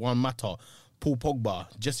left. Juan Mata, Paul Pogba,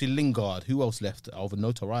 Jesse Lingard. Who else left? Over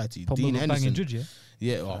notoriety. Pogba Dean got bang Henderson. injured, yeah?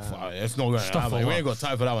 Yeah, it's not going to Stuff happen. for We what? ain't got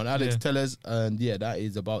time for that one. Alex Yeah. Tellez, and yeah, that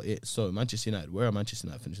is about it. So, Manchester United. Where are Manchester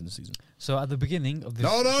United finishing the season? So at the beginning of this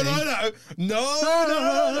No. thing-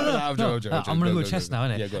 I'm No, joking. I'm going to go chest now,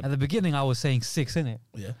 innit? Yeah, go on. At the beginning, I was saying 6, innit?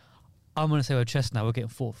 Yeah. I'm going to say we're chest now. We're getting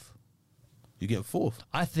 4th. You get 4th.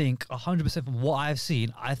 I think 100% from what I've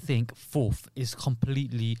seen, I think 4th is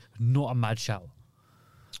completely not a mad shout.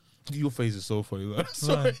 Your face is so funny, man.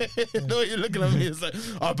 Sorry. No, you're looking at me. It's like,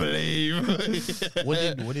 I believe.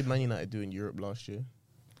 What did Man United do in Europe last year?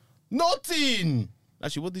 Nothing.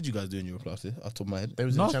 Actually, what did you guys do in Europe last year? Off the top of my head. They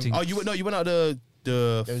was in the Nothing. Oh, you went out the They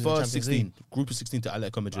was in first Champions 16, League. group of 16 to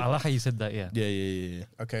Atletico Madrid. I like how you said that. Yeah. Yeah.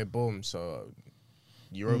 Okay, boom. So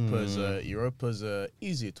Europa's a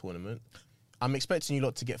easier tournament. I'm expecting you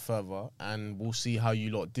lot to get further, and we'll see how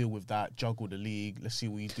you lot deal with that. Juggle the league. Let's see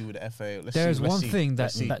what you do with the FA. There's one thing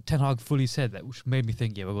that Ten Hag fully said that which made me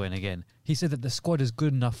think, yeah, we're going again. He said that the squad is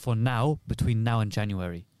good enough for now, between now and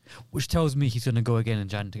January, which tells me he's going to go again in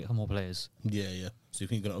Jan to get some more players. Yeah. So you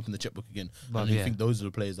think you're going to open the checkbook again? Bruv, and you yeah. think those are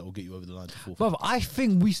the players that will get you over the line to fourth? But I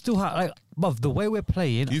think we still have, the way we're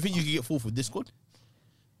playing. Do you think you can get fourth with this squad?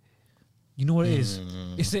 You know what it is?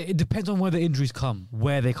 It depends on where the injuries come,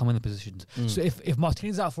 where they come in the positions. So if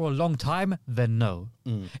Martinez out for a long time, then no.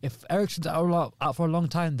 If Eriksen's out for a long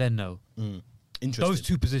time, then no.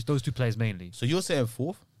 Interesting. Those two players mainly. So you're saying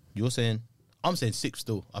fourth? I'm saying sixth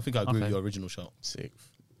still. I think I agree with your original shout. Sixth.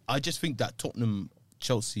 I just think that Tottenham and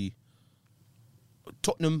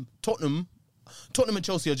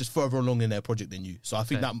Chelsea are just further along in their project than you. So I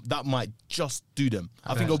think that might just do them.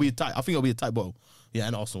 I think it'll be a tight battle. Yeah,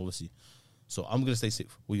 and Arsenal obviously. So I'm gonna say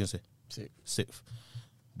sixth. What are you gonna say? Sixth.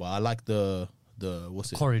 But I like the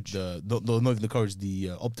what's it? Courage. Not even the courage,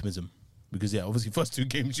 the optimism. Because obviously first two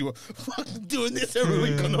games you were fucking doing this every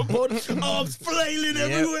week on the pod, arms flailing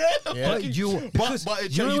everywhere. Yeah. But you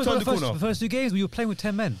turned the corner. The first two games we were playing with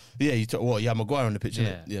 10 men. Yeah, Maguire on the pitch.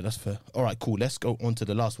 Yeah. Yeah, that's fair. All right, cool. Let's go on to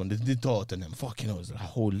the last one. The Dart and them. Fucking hell, there's a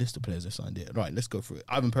whole list of players that signed it. Right, let's go through it.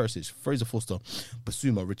 Ivan Perisic, Fraser Forster,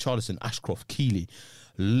 Basuma, Richarlison, Ashcroft, Keeley,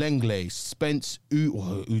 Lenglet, Spence,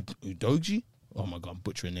 Udogie. Oh my God, I'm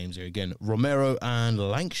butchering names here again. Romero and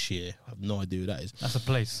Lancashire. I have no idea who that is. That's a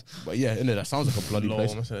place. But yeah, that sounds like a bloody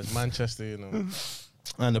place. It's Manchester, you know.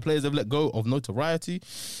 And the players they've let go of notoriety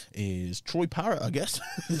is Troy Parrott, I guess,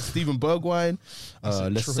 Stephen Bergwijn, Lo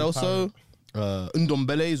Celso,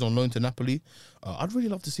 Ndombele is on loan to Napoli. I'd really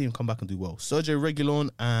love to see him come back and do well. Sergio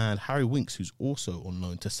Reguilon and Harry Winks, who's also on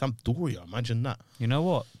loan to Sampdoria. Imagine that. You know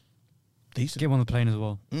what? Decent. Get him on the plane as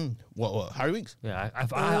well. What? Harry Winks? Yeah,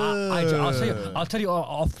 I'll tell you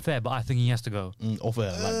off fair, but I think he has to go. Off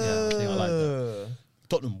air. I like that.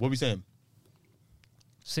 Tottenham, what are we saying?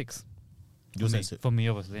 Sixth. You're saying sixth. For me,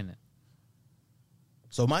 obviously, isn't it?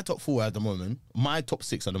 So my top four at the moment, my top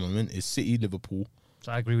six at the moment is City, Liverpool.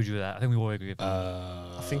 So I agree with you with that. I think we all agree with that.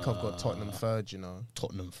 I think I've got Tottenham third, you know.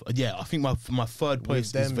 Yeah, I think my third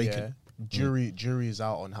place is vacant. Jury is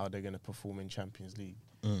out on how they're going to perform in Champions League.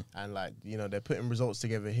 And they're putting results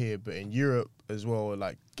together here, but in Europe as well,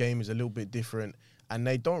 game is a little bit different, and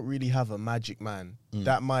they don't really have a magic man.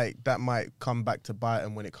 That might come back to bite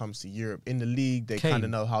them when it comes to Europe. In the league, they kind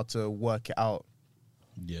of know how to work it out.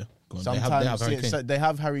 Yeah, go on. Sometimes they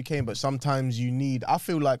have Harry Kane, but sometimes you need. I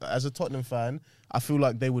feel like as a Tottenham fan, I feel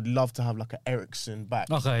like they would love to have an Eriksen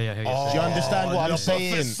back. Okay, yeah. Do you understand what I'm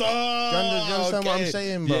saying? Do you understand what I'm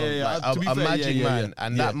saying, bro? Yeah, a magic man,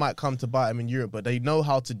 and that might come to bite them in Europe, but they know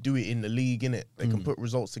how to do it in the league, innit? They can put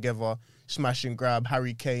results together, smash and grab,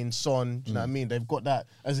 Harry Kane, Son, do you know what I mean? They've got that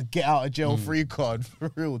as a get out of jail free card,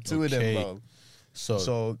 for real, two of them, bro.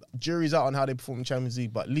 So jury's out on how they perform in Champions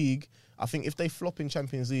League, but league, I think if they flop in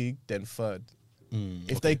Champions League, then third.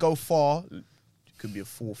 If they go far, could be a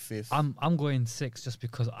fourth, fifth. I'm going six just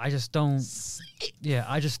because I just don't. Yeah,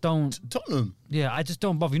 I just don't. Tottenham. Yeah, I just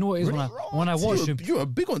don't bother. You know what it is when I watch them. You were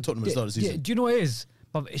big on Tottenham at the start of the season. Yeah, do you know what it is?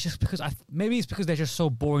 But it's just because maybe it's because they're just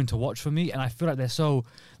so boring to watch for me, and I feel like they're so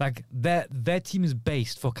their team is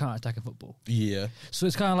based for counter-attacking football. Yeah. So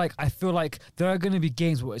it's kind of like I feel like there are going to be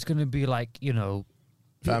games where it's going to be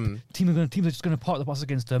teams are just going to park the bus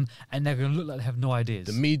against them, and they're going to look like they have no ideas.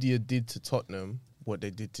 The media did to Tottenham what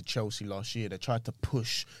they did to Chelsea last year. They tried to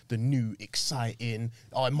push the new, exciting,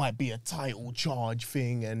 it might be a title charge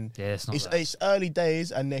thing, and it's early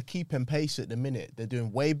days, and they're keeping pace at the minute. They're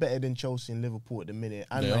doing way better than Chelsea and Liverpool at the minute,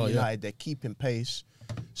 and Man United. They're keeping pace.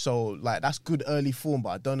 So that's good early form, but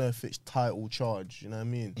I don't know if it's title charge. You know what I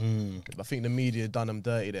mean? I think the media done them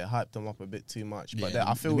dirty. They hyped them up a bit too much. But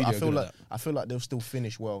I feel like they'll still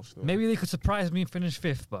finish well. Still. Maybe they could surprise me and finish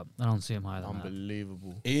fifth, but I don't see them higher than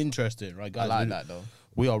Unbelievable. Interesting, right, guys? I like that though.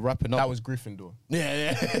 We are wrapping up. That was Gryffindor.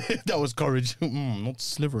 Yeah. That was courage. Not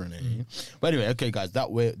Slytherin. But anyway, okay, guys,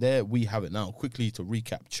 there we have it now. Quickly to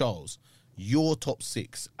recap, Charles, your top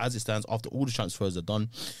six, as it stands after all the transfers are done,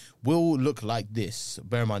 will look like this.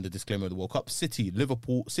 Bear in mind the disclaimer of the World Cup. City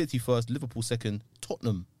first, Liverpool second,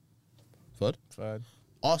 Tottenham third,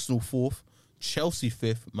 Arsenal fourth, Chelsea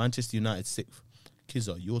fifth, Manchester United sixth.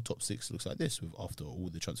 Kizza, your top six looks like this after all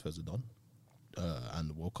the transfers are done. and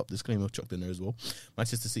the World Cup disclaimer chucked in there as well.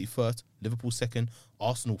 Manchester City first, Liverpool second,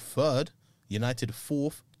 Arsenal third, United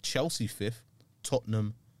fourth, Chelsea fifth,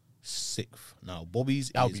 Tottenham sixth. Now, Bobby's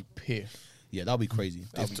That'll is... be piff. Yeah, that'll be crazy.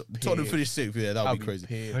 That'll If be Tottenham pissed. finish sixth, yeah, that'll be That'll be crazy.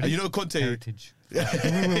 pissed. And you know Conte... Heritage. Yeah,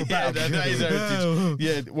 that is heritage.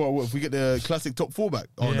 Yeah, well, if we get the classic top four back?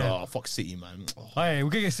 Oh, Yeah. no, fuck City, man. Oh. Hey, we're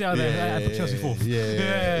going to get out there and put Chelsea fourth.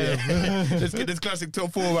 Yeah. Let's get this classic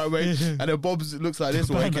top four back, mate. And then Bob's looks like this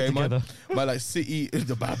one, Band back okay, man. together. Man, like City,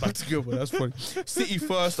 the band back together, that's funny. City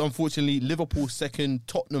first, unfortunately, Liverpool second,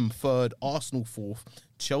 Tottenham third, Arsenal fourth,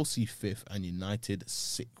 Chelsea fifth, and United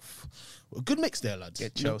sixth. Well, good mix there, lads.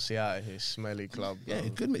 Get Chelsea out of here, smelly club. Bro. Yeah,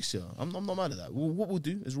 good mixture. I'm not mad at that. What we'll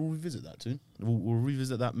do is we'll revisit that too. We'll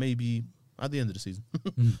revisit that maybe at the end of the season.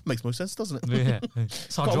 Makes more sense, doesn't it? Yeah.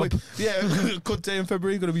 It's our Can't job. wait. Yeah, Conte in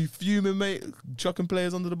February going to be fuming, mate. Chucking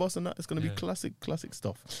players under the bus and that. It's going to be classic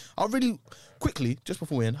stuff. I really quickly, just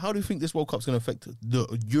before we end, how do you think this World Cup's going to affect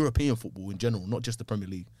the European football in general, not just the Premier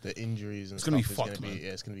League? The injuries and It's stuff. gonna be fucked, man. Yeah,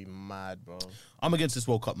 it's gonna be mad, bro. I'm against this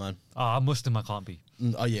World Cup, man. I'm Muslim, I can't be.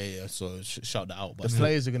 Oh yeah. So shout that out. The But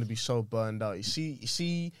players are gonna be so burned out. You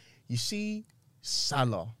see,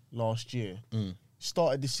 Salah last year.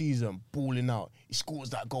 Started the season balling out. He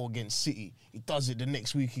scores that goal against City. He does it the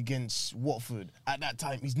next week against Watford. At that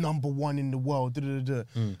time, he's number one in the world.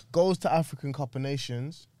 Goes to African Cup of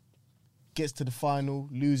Nations, gets to the final,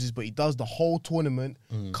 loses, but he does the whole tournament.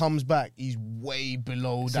 Comes back, he's way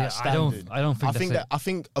below See, that standard. I don't think that's it. I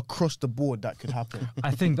think across the board that could happen.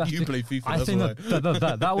 I think that's You play FIFA, I that's think why.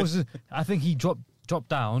 that was. I think he dropped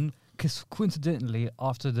down because coincidentally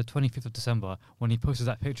after the 25th of December when he posted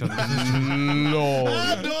that picture. Lord.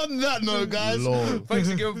 And on that note, guys, Lord. thanks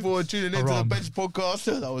again for tuning into the Haram. Bench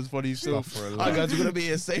Podcast. That was funny still. Stuff for a All right, lot. guys, we're going to be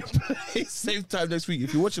here same place, same time next week.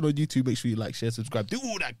 If you're watching on YouTube, make sure you like, share, subscribe, do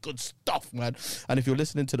all that good stuff, man. And if you're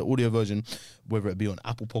listening to the audio version, whether it be on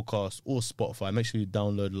Apple Podcasts or Spotify, make sure you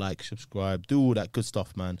download, like, subscribe, do all that good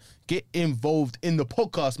stuff, man. Get involved in the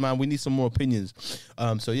podcast, man. We need some more opinions.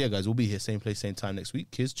 So, yeah, guys, we'll be here same place, same time next week.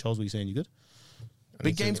 Kids, Charles, what are you saying? You good?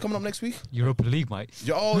 Big games coming up next week? Europa League, mate.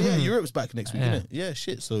 Oh, yeah, Europe's back next week, Yeah. isn't it? Yeah,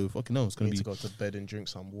 shit. So, fucking no, it's going Need to to be... go to bed and drink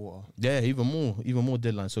some water. Yeah, even more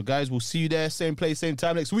deadline. So, guys, we'll see you there, same place, same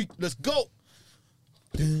time next week. Let's go.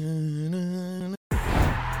 Benched.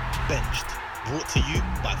 Brought to you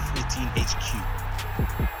by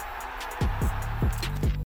 14HQ.